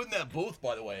smells good in that booth,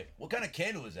 by the way. What kind of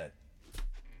candle is that?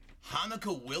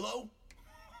 Hanukkah willow?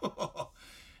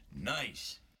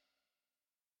 Nice.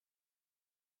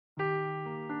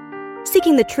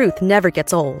 Seeking the truth never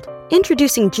gets old.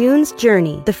 Introducing June's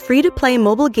Journey, the free-to-play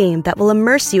mobile game that will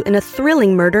immerse you in a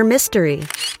thrilling murder mystery.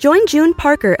 Join June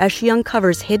Parker as she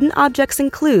uncovers hidden objects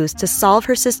and clues to solve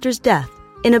her sister's death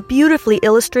in a beautifully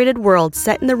illustrated world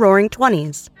set in the Roaring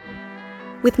 '20s.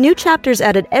 With new chapters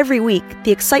added every week,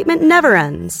 the excitement never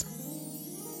ends.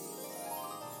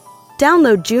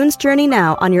 Download June's Journey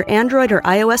now on your Android or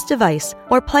iOS device,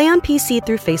 or play on PC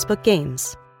through Facebook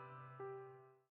Games.